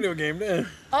realistic them. video game. Yeah.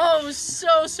 Oh, it was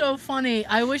so funny.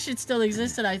 I wish it still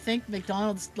existed. I think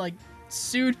McDonald's like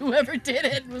sued whoever did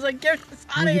it. It was like, get this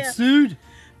out We of get here. sued.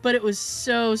 But it was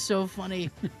so funny.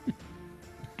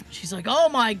 She's like, oh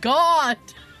my god.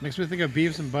 Makes me think of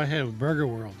Beavis and Butthead with Burger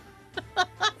World.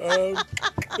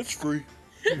 It's free.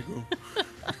 Here you go.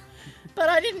 But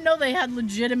I didn't know they had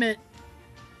legitimate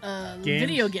Games?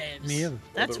 video games. Me either.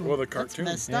 That's, Or the that's cartoon.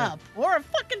 messed Yeah. up. Or a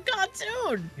fucking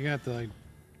cartoon. You have to like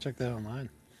check that online.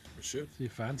 We should. See if you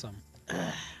find something.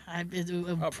 It I'll will do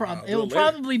it later.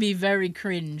 probably be very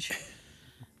cringe.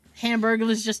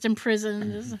 Hamburger's just in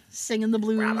prison, just singing the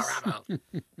blues.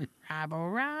 Rabble,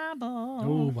 rabble.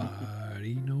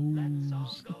 Nobody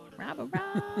knows. Rabble,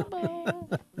 rabble.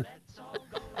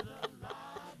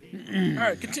 All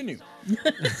right, continue.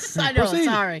 I know, Proceed.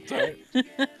 sorry. All right.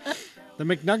 The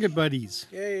McNugget Buddies.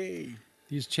 Yay.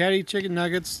 These chatty chicken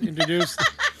nuggets introduced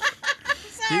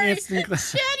Sorry. instant cla-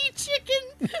 Chatty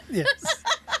chicken. yes.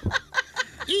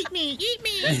 Eat me,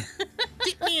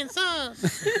 dip me in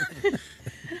sauce.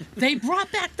 They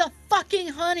brought back the fucking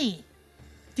honey.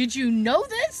 Did you know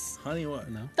this? Honey what?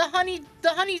 No. The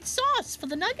honey sauce for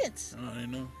the nuggets. Oh, I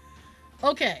didn't know.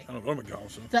 Okay. I don't go to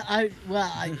McDonald's.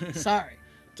 So. Sorry.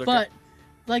 It's okay. But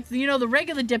like the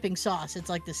regular dipping sauce, it's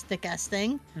like this thick ass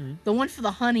thing. Mhm. The one for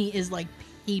the honey is like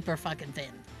paper fucking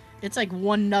thin. It's like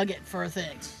one nugget for a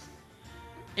thing.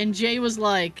 And Jay was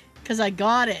like, because I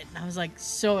got it, and I was like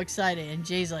so excited. And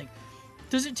Jay's like,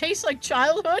 does it taste like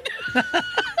childhood? I'm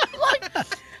like,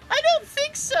 I don't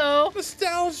think so.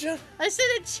 Nostalgia. I said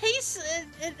it tastes.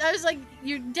 I was like,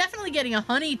 you're definitely getting a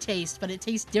honey taste, but it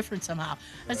tastes different somehow.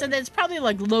 I said that's probably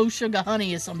like low sugar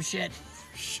honey or some shit.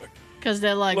 Because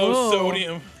they're like, Low "Whoa."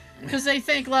 sodium. Because they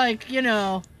think like,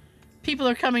 people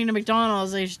are coming to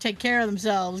McDonald's, they should take care of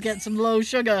themselves, get some low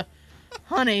sugar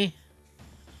honey.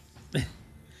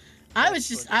 I was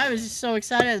just so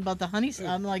excited about the honey sauce.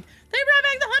 I'm like, they brought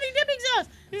back the honey dipping sauce.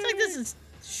 It's like this is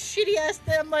shitty ass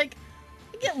thing. I'm like,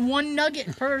 you get one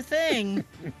nugget per thing.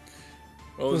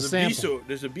 Well, The sample.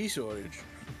 there's a bee shortage.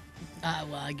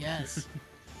 Well, I guess.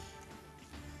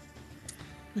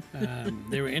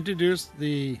 They were introduced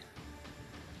the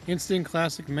instant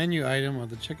classic menu item of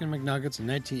the Chicken McNuggets in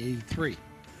 1983.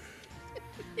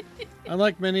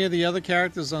 Unlike many of the other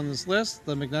characters on this list,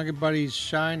 the McNugget Buddies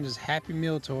shined as Happy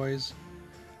Meal toys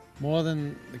more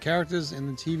than the characters in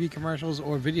the TV commercials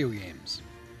or video games.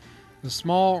 The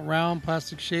small, round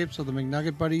plastic shapes of the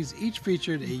McNugget Buddies each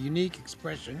featured a unique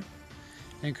expression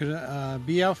and could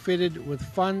be outfitted with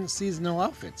fun seasonal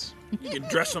outfits. You can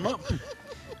dress them up.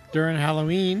 During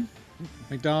Halloween,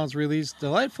 McDonald's released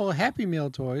delightful Happy Meal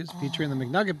toys featuring the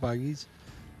McNugget Buggies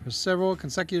for several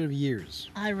consecutive years.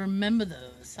 I remember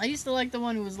those. I used to like the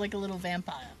one who was like a little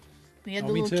vampire. He had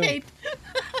the me little too. cape.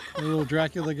 The little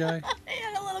Dracula guy. He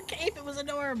had a little cape. It was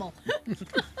adorable.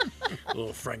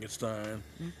 Little Frankenstein.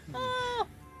 Oh.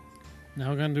 Now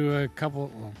we're going to do a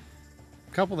couple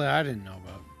that I didn't know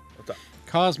about. What's up?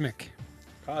 Cosmic.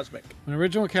 Cosmic. When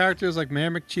original characters like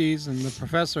Mayor McCheese and the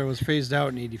Professor was phased out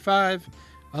in '85,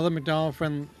 other McDonald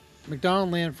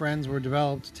Land friends were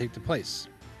developed to take the place.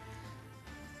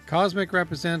 Cosmic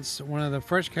represents one of the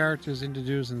fresh characters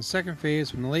introduced in the second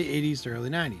phase from the late 80s to early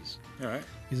 90s. All right.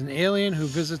 He's an alien who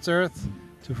visits Earth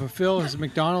to fulfill his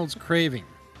McDonald's craving.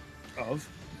 Of?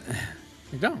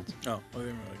 McDonald's. Oh, well, they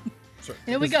were like, sorry.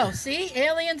 Here we go. See?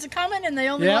 Aliens are coming and they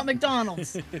only Yep. want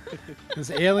McDonald's.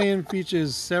 This alien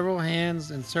features several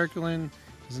hands encircling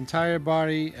his entire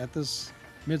body at this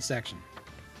midsection.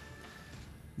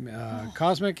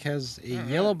 Cosmic has a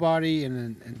yellow body and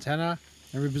an antenna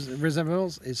and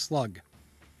resembles a slug.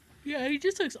 Yeah, he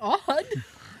just looks odd.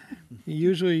 He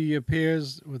usually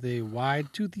appears with a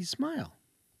wide, toothy smile.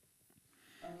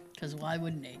 Because why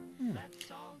wouldn't he?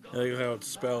 I like how it's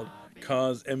spelled.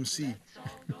 Cos MC.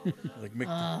 Like Mick.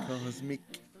 Cosmic.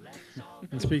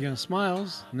 And speaking of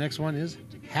smiles, the next one is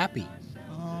Happy,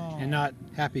 and not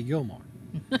Happy Gilmore.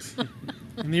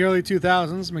 In the early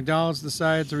 2000s, McDonald's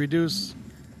decided to reduce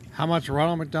how much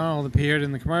Ronald McDonald appeared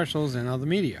in the commercials and other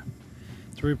media.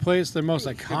 To replace their most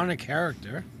iconic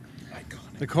character,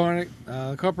 the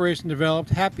corporation developed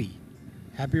Happy.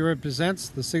 Happy represents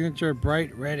the signature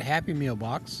bright red Happy Meal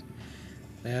box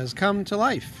that has come to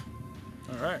life.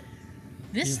 All right.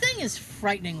 This thing is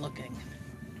frightening looking.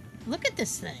 Look at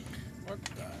this thing. What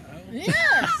the hell?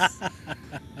 Yes.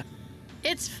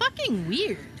 It's fucking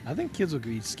weird. I think kids will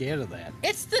be scared of that.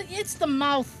 It's the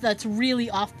mouth that's really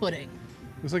off-putting.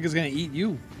 Looks like it's gonna eat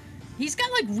you. He's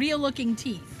got like real-looking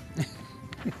teeth.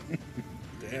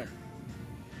 Damn.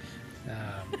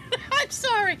 I'm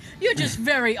sorry. You're just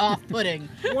very off-putting.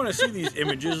 If you want to see these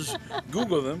images,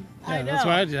 Google them. Yeah, I that's know.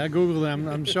 what I did. I googled them.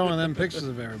 I'm showing them pictures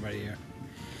of everybody here.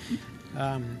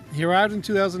 He arrived in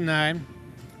 2009,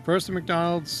 first in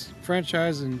McDonald's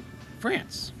franchise in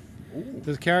France.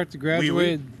 This character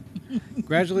gradually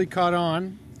caught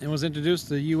on and was introduced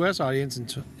to the U.S. audience in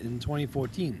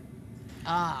 2014.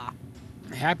 Ah.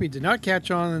 Happy did not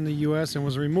catch on in the U.S. and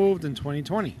was removed in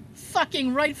 2020.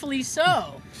 Fucking rightfully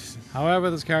so.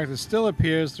 However, this character still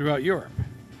appears throughout Europe.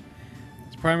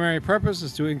 Its primary purpose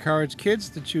is to encourage kids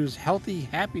to choose healthy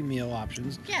Happy Meal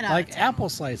options Get out like of town. apple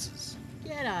slices.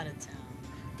 Get out of town.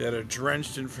 That are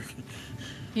drenched in freaking.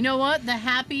 You know what? The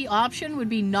happy option would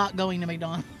be not going to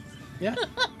McDonald's. Yeah,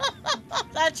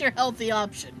 That's your healthy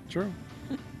option. true.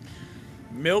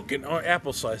 Milk and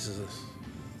apple slices.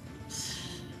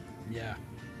 Yeah.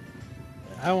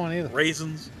 I don't want either.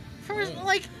 Raisins. For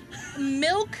like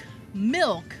milk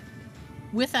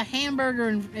with a hamburger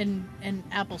and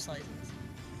apple slices.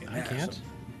 I can't.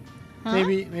 Huh?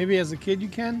 Maybe as a kid you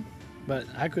can, but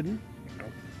I couldn't.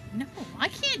 No, I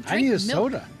can't drink I need a milk.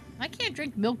 soda. I can't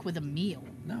drink milk with a meal.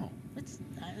 No. That's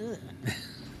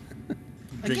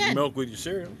Drink Again. milk with your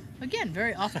cereal. again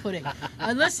very off-putting.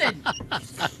 Listen,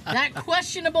 that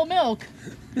questionable milk.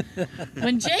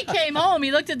 When Jay came home,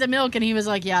 he looked at the milk and he was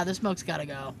like, "Yeah, this milk's gotta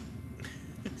go."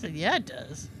 I said, "Yeah, it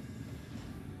does."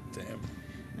 Damn.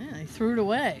 Yeah, he threw it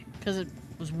away because it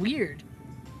was weird.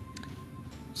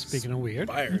 Speaking of weird,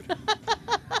 Fired.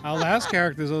 our last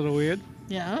character is a little weird.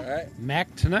 Yeah. All right.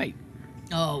 Mac Tonight.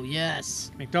 Oh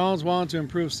yes. McDonald's wanted to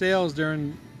improve sales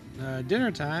during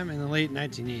dinner time in the late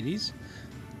 1980s.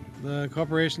 The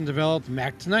corporation developed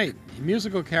Mac Tonight, a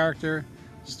musical character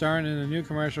starring in a new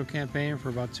commercial campaign for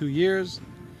about 2 years.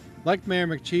 Like Mayor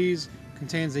McCheese,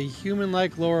 contains a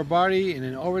human-like lower body and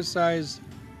an oversized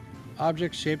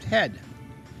object-shaped head.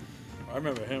 I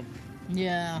remember him.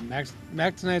 Yeah.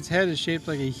 Mac Tonight's head is shaped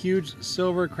like a huge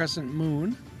silver crescent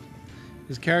moon.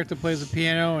 His character plays the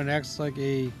piano and acts like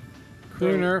a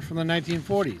crooner from the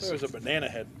 1940s. There was a banana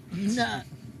head. Nah.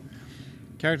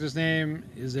 Character's name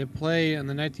is a play on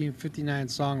the 1959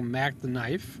 song Mac the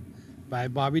Knife by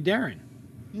Bobby Darin.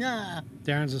 Nah.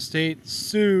 Darin's estate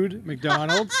sued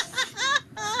McDonald's,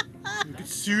 You get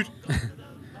sued.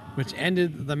 which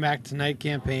ended the Mac Tonight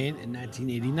campaign in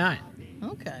 1989.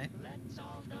 Okay.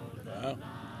 Wow.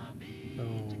 So,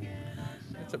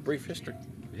 That's a brief history.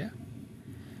 yeah.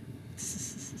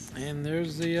 And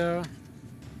there's the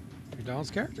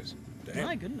McDonald's characters. Damn.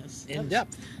 My goodness. In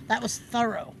depth. That was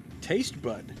thorough. Taste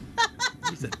bud.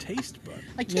 He's a taste bud.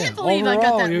 I can't believe I got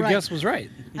Overall, that your right. guess was right.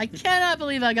 I cannot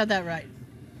believe I got that right.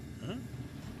 Huh?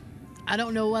 I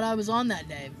don't know what I was on that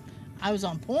day. I was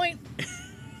on point,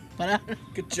 but I,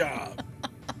 Good job.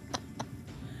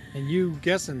 And you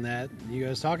guessing that, you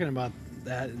guys talking about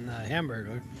that in the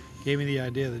hamburger, gave me the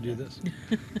idea to do this.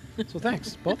 So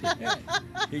thanks, both of you.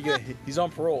 Yeah. He's on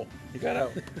parole. He got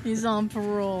out. he's on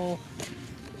parole.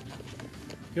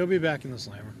 He'll be back in the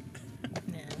slammer.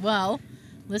 Yeah, well,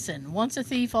 listen, once a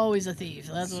thief, always a thief.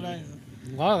 That's what I.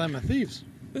 A lot of them are thieves.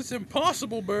 This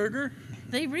Impossible Burger.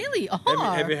 They really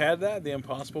are. Have you had that? The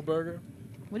Impossible Burger?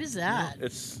 What is that?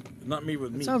 It's not made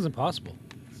with That meat. sounds impossible.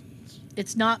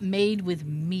 It's not made with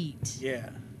meat. Yeah.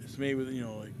 It's made with,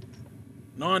 like,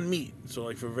 non-meat. So,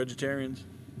 like, for vegetarians.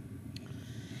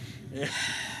 Yeah.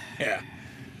 Yeah.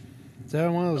 Is that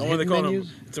one of those What they hidden call menus?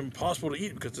 them? It's impossible to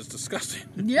eat because it's disgusting.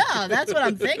 Yeah, that's what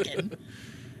I'm thinking.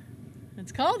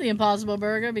 It's called the Impossible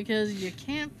Burger because you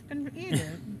can't fucking eat it.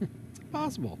 It's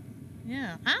impossible.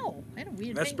 Yeah. Ow. I had a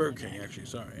weird That's pain Burger like King, that. actually.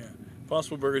 Sorry, yeah.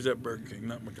 Impossible Burger's at Burger King,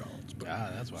 not McDonald's. But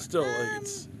That's why. still, like,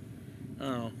 it's... I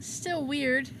don't know. Still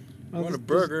weird. I want a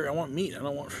burger. I want meat. I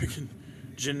don't want freaking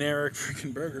generic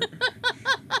freaking burger.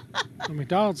 The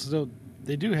McDonald's,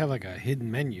 they do have like a hidden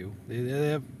menu. They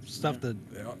have stuff that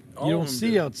All you of don't them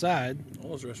see do. outside.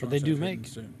 All those restaurants they do have make.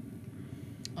 hidden too.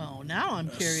 Oh, now I'm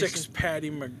curious. 6 patty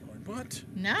what?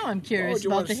 Now I'm Why curious would you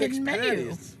about want the 6 hidden menu.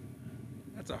 patties?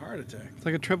 That's a heart attack. It's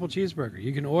like a triple cheeseburger.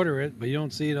 You can order it, but you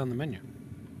don't see it on the menu.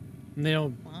 And they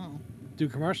don't Wow. do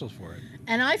commercials for it.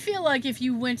 And I feel like if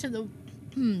you went to the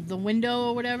window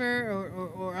or whatever,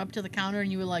 or up to the counter, and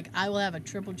you were like, "I will have a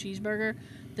triple cheeseburger,"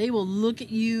 they will look at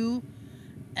you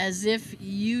as if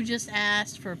you just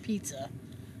asked for pizza.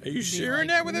 Are you Be sharing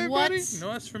like, that with everybody? "What?"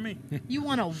 No, that's for me. You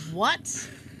want a what?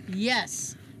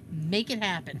 Yes, make it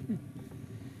happen.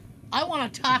 I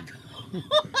want a taco.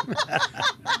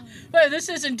 Wait, this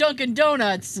isn't Dunkin'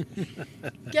 Donuts.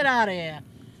 Get out of here.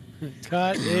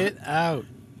 Cut it out.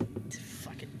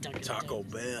 Fucking Dunkin' Taco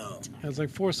Donuts. Bell. It's like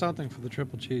 $4 for the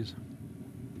triple cheese.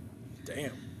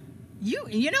 Damn.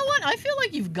 You know what? I feel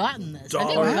like you've gotten this. Have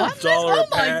you Dollar, gotten this? dollar, Oh a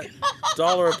my pat, god.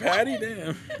 dollar a patty?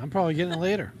 Damn. I'm probably getting it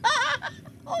later. Oh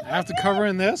my After God.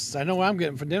 covering this, I know what I'm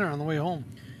getting for dinner on the way home.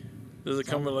 Does it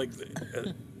come with like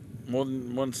more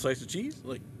than one slice of cheese?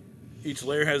 Like each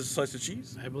layer has a slice of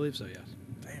cheese? I believe so, yes.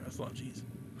 Damn, that's a lot of cheese.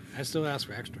 I still ask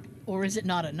for extra. Or is it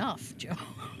not enough, Joe?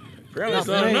 Apparently it's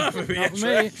Not not for me. enough if you Not for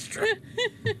extra, me.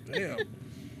 extra. Damn.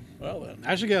 Well then.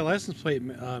 I should get a license plate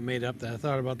made up that I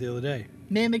thought about the other day.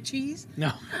 Man McCheese?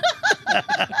 No.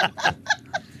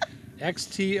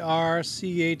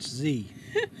 XTRCHZ.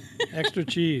 Extra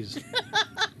cheese.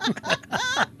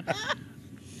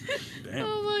 Damn.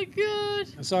 Oh my god.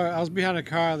 I was behind a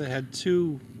car that had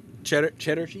two Cheddar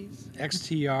cheese?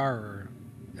 XTR or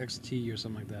XT or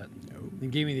something like that.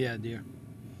 And gave me the idea.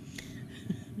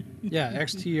 Yeah,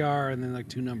 XTR and then like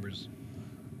 2 numbers.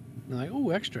 And they're like, oh,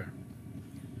 extra.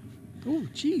 Oh,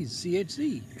 cheese,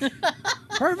 CHZ.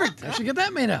 Perfect. I should get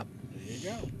that made up. There you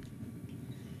go.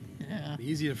 Yeah. Be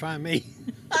easy to find me.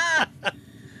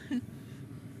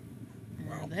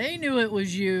 Wow. They knew it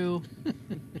was you.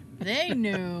 They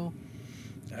knew.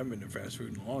 I haven't been to fast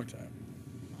food in a long time.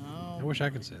 Oh. I wish I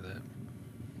could say that.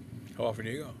 How often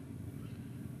do you go?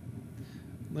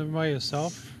 Living by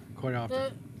yourself, quite often. Uh,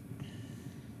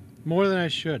 More than I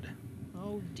should.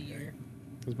 oh dear.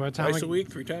 'Cause by the time Twice a week?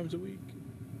 3 times a week?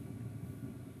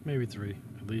 maybe 3,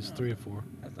 at least 3 or 4.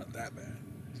 That's not that bad.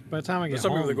 By the time I get There's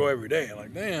some home, people that go every day. I'm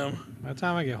like, damn. by the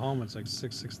time I get home, it's like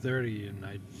 6:30, and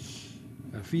I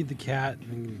feed the cat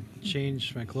and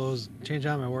change my clothes, change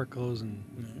out my work clothes, and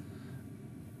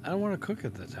I don't want to cook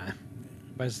at that time.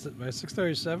 By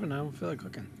 6:37, I don't feel like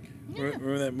cooking. Yeah.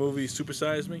 Remember that movie Super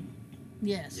Size Me?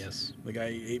 Yes. Yes, The guy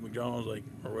ate McDonald's like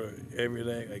or whatever, every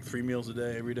day, like 3 meals a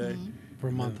day, every day. Mhm. for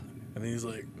a month. And then he's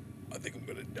like, I think I'm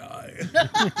gonna die.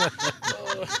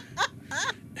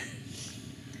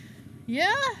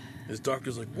 Yeah. His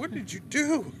doctor's like, what did you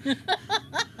do?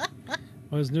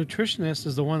 Well, his nutritionist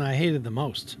is the one I hated the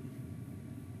most.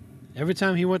 Every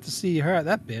time he went to see her,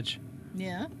 that bitch,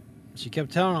 Yeah. she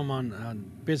kept telling him on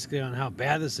basically on how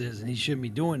bad this is, and he shouldn't be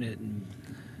doing it. And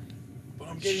But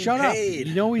I'm getting shut paid. up!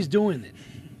 You know he's doing it.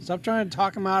 Stop trying to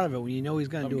talk him out of it when you know he's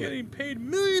gonna I'm do getting paid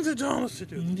millions of dollars to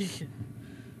do Oh this.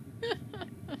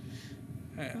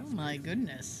 Yeah. my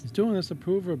goodness. He's doing this to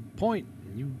prove a point.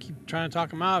 And you keep trying to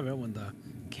talk him out of it when the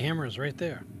camera's right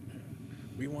there.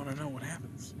 We want to know what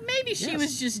happens. Maybe she Yes.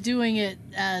 was just doing it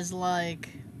as like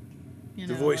You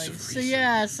The know, voice like, of so reason.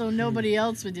 yeah, so nobody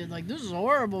else would do it. Like, this is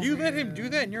horrible. You for let him do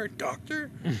that and you're a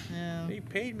doctor? Yeah. He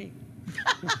paid me.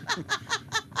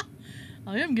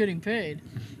 I am getting paid.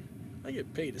 I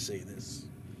get paid to say this.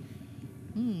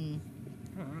 Hmm.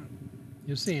 All right.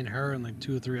 You're seeing her and like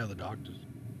 2 or 3 other doctors.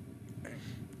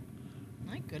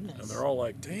 My goodness. And they're all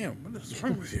like, damn, what is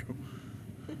wrong with you?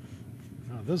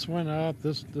 Oh, this went up.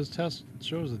 This test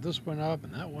shows that this went up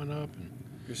and that went up, and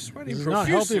You're sweating this is profusely. not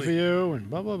healthy for you, and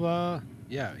blah blah blah.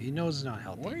 Yeah, he knows it's not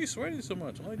healthy. Why are you sweating so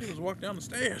much? All I did was walk down the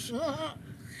stairs.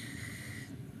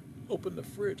 Open the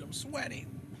fridge. I'm sweating.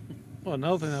 Well,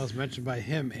 another thing that was mentioned by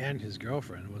him and his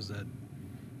girlfriend was that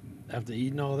after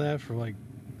eating all that for like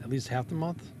at least half the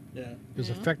month, Yeah. it was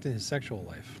Yeah. affecting his sexual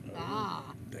life. Ah.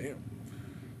 Damn.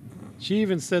 She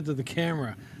even said to the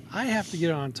camera, "I have to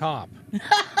get on top."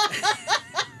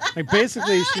 Like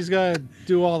basically, she's got to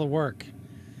do all the work.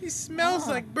 He smells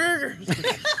Oh. like burgers.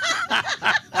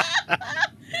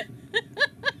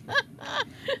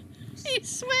 He's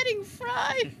sweating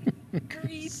fried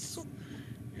grease.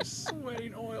 You're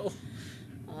sweating oil.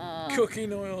 Oh.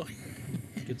 Cooking oil.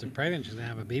 Gets her pregnant, she's gonna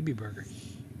have a baby burger,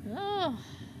 Oh.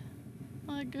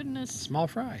 My goodness. small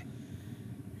fry.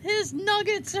 His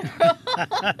nuggets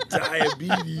are.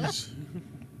 Diabetes.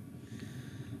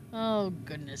 Oh,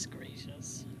 goodness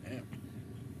gracious. Damn.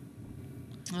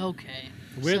 Okay.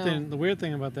 The weird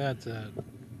thing about that,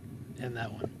 in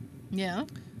that one, Yeah.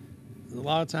 a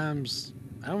lot of times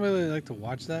I don't really like to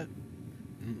watch that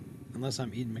unless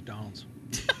I'm eating McDonald's.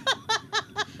 This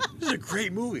is a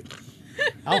great movie.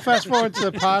 I'll fast forward to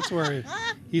the parts where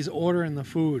he's ordering the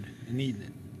food and eating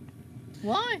it.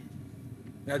 Why?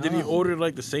 Now, did he Oh. order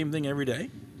like the same thing every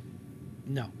day?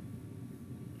 No.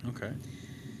 Okay.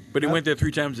 But he went there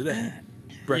 3 times a day.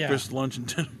 Breakfast, lunch, and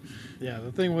dinner. Yeah,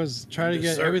 the thing was try to get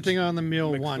Dessert. everything on the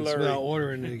meal once McFlurry. without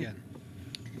ordering it again.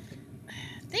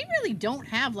 They really don't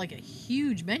have like a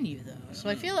huge menu though. So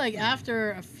I feel like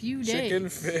after a few days, Chicken,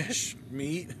 fish,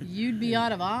 meat. you'd be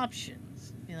out of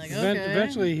options. You're like, Even- okay.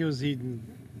 Eventually, he was eating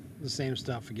the same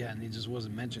stuff again. He just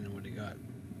wasn't mentioning what he got.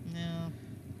 Yeah.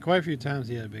 Quite a few times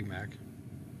he had a Big Mac.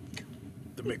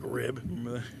 The McRib.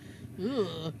 Remember that?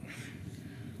 Ugh.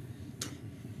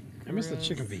 I miss the Gross.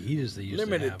 chicken fajitas they used to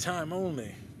Limited have. time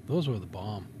only. Those were the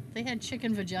bomb. They had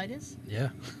chicken vaginas. Yeah.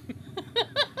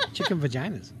 Chicken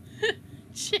vaginas.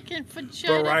 Chicken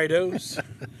vagina. Burritos.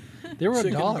 They were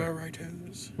Chicken $1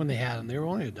 burritos. when they had them. They were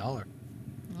only $1.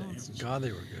 Oh, it's cheap. God,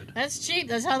 they were good. That's cheap.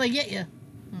 That's how they get you.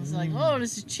 It's like, oh,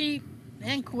 this is cheap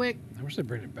and quick. I wish they'd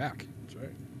bring it back. That's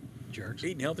right. Jerks.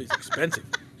 Eating healthy is expensive.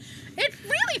 It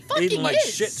really fucking Eating like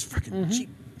is. shit's freaking cheap.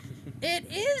 It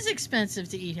is expensive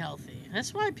to eat healthy.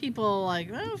 That's why people like,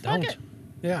 oh, fuck Don't. it.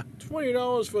 Yeah.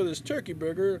 $20 for this turkey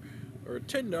burger, or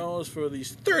 $10 for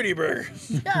these 30 burgers.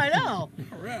 Yeah, I know.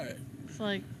 All right. It's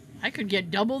like I could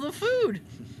get double the food.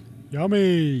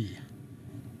 Yummy.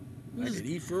 I could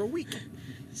eat for a week.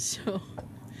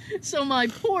 So my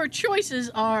poor choices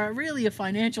are really a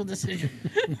financial decision.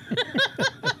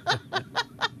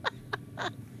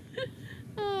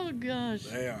 Oh gosh.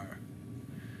 They are.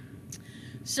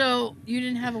 So you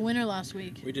didn't have a winner last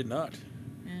week. We did not.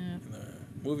 Yeah.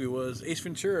 The movie was Ace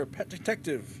Ventura, Pet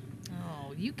Detective.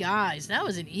 Oh, you guys, that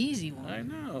was an easy one. I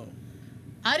know.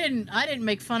 I didn't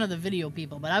make fun of the video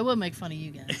people, but I will make fun of you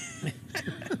guys.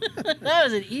 That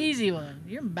was an easy one.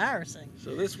 You're embarrassing.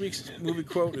 So this week's movie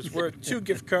quote is worth 2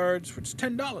 gift cards, which is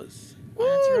 $10. That's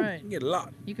You right. can get a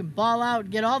lot. You can ball out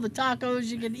and get all the tacos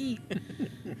you can eat.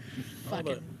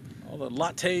 Fucking, All the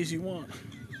lattes you want.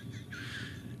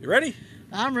 You ready?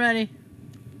 I'm ready.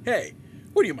 Hey,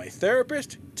 what are you, my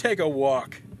therapist? Take a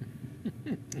walk.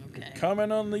 Okay.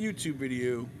 Comment on the YouTube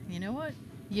video. You know what?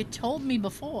 You told me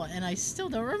before, and I still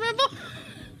don't remember.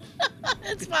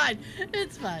 It's fine.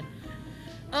 It's fine.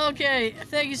 Okay,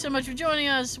 thank you so much for joining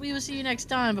us. We will see you next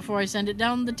time. Before I send it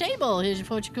down the table, here's your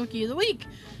fortune cookie of the week.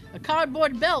 A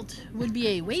cardboard belt would be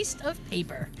a waste of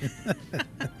paper.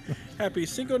 Happy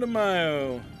Cinco de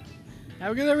Mayo.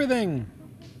 Have a good everything.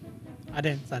 I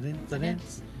dance, I dance, I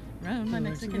dance. Round my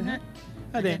Mexican nut.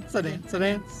 I dance, I dance, I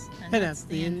dance. And that's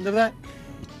the end of that.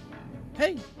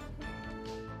 Hey.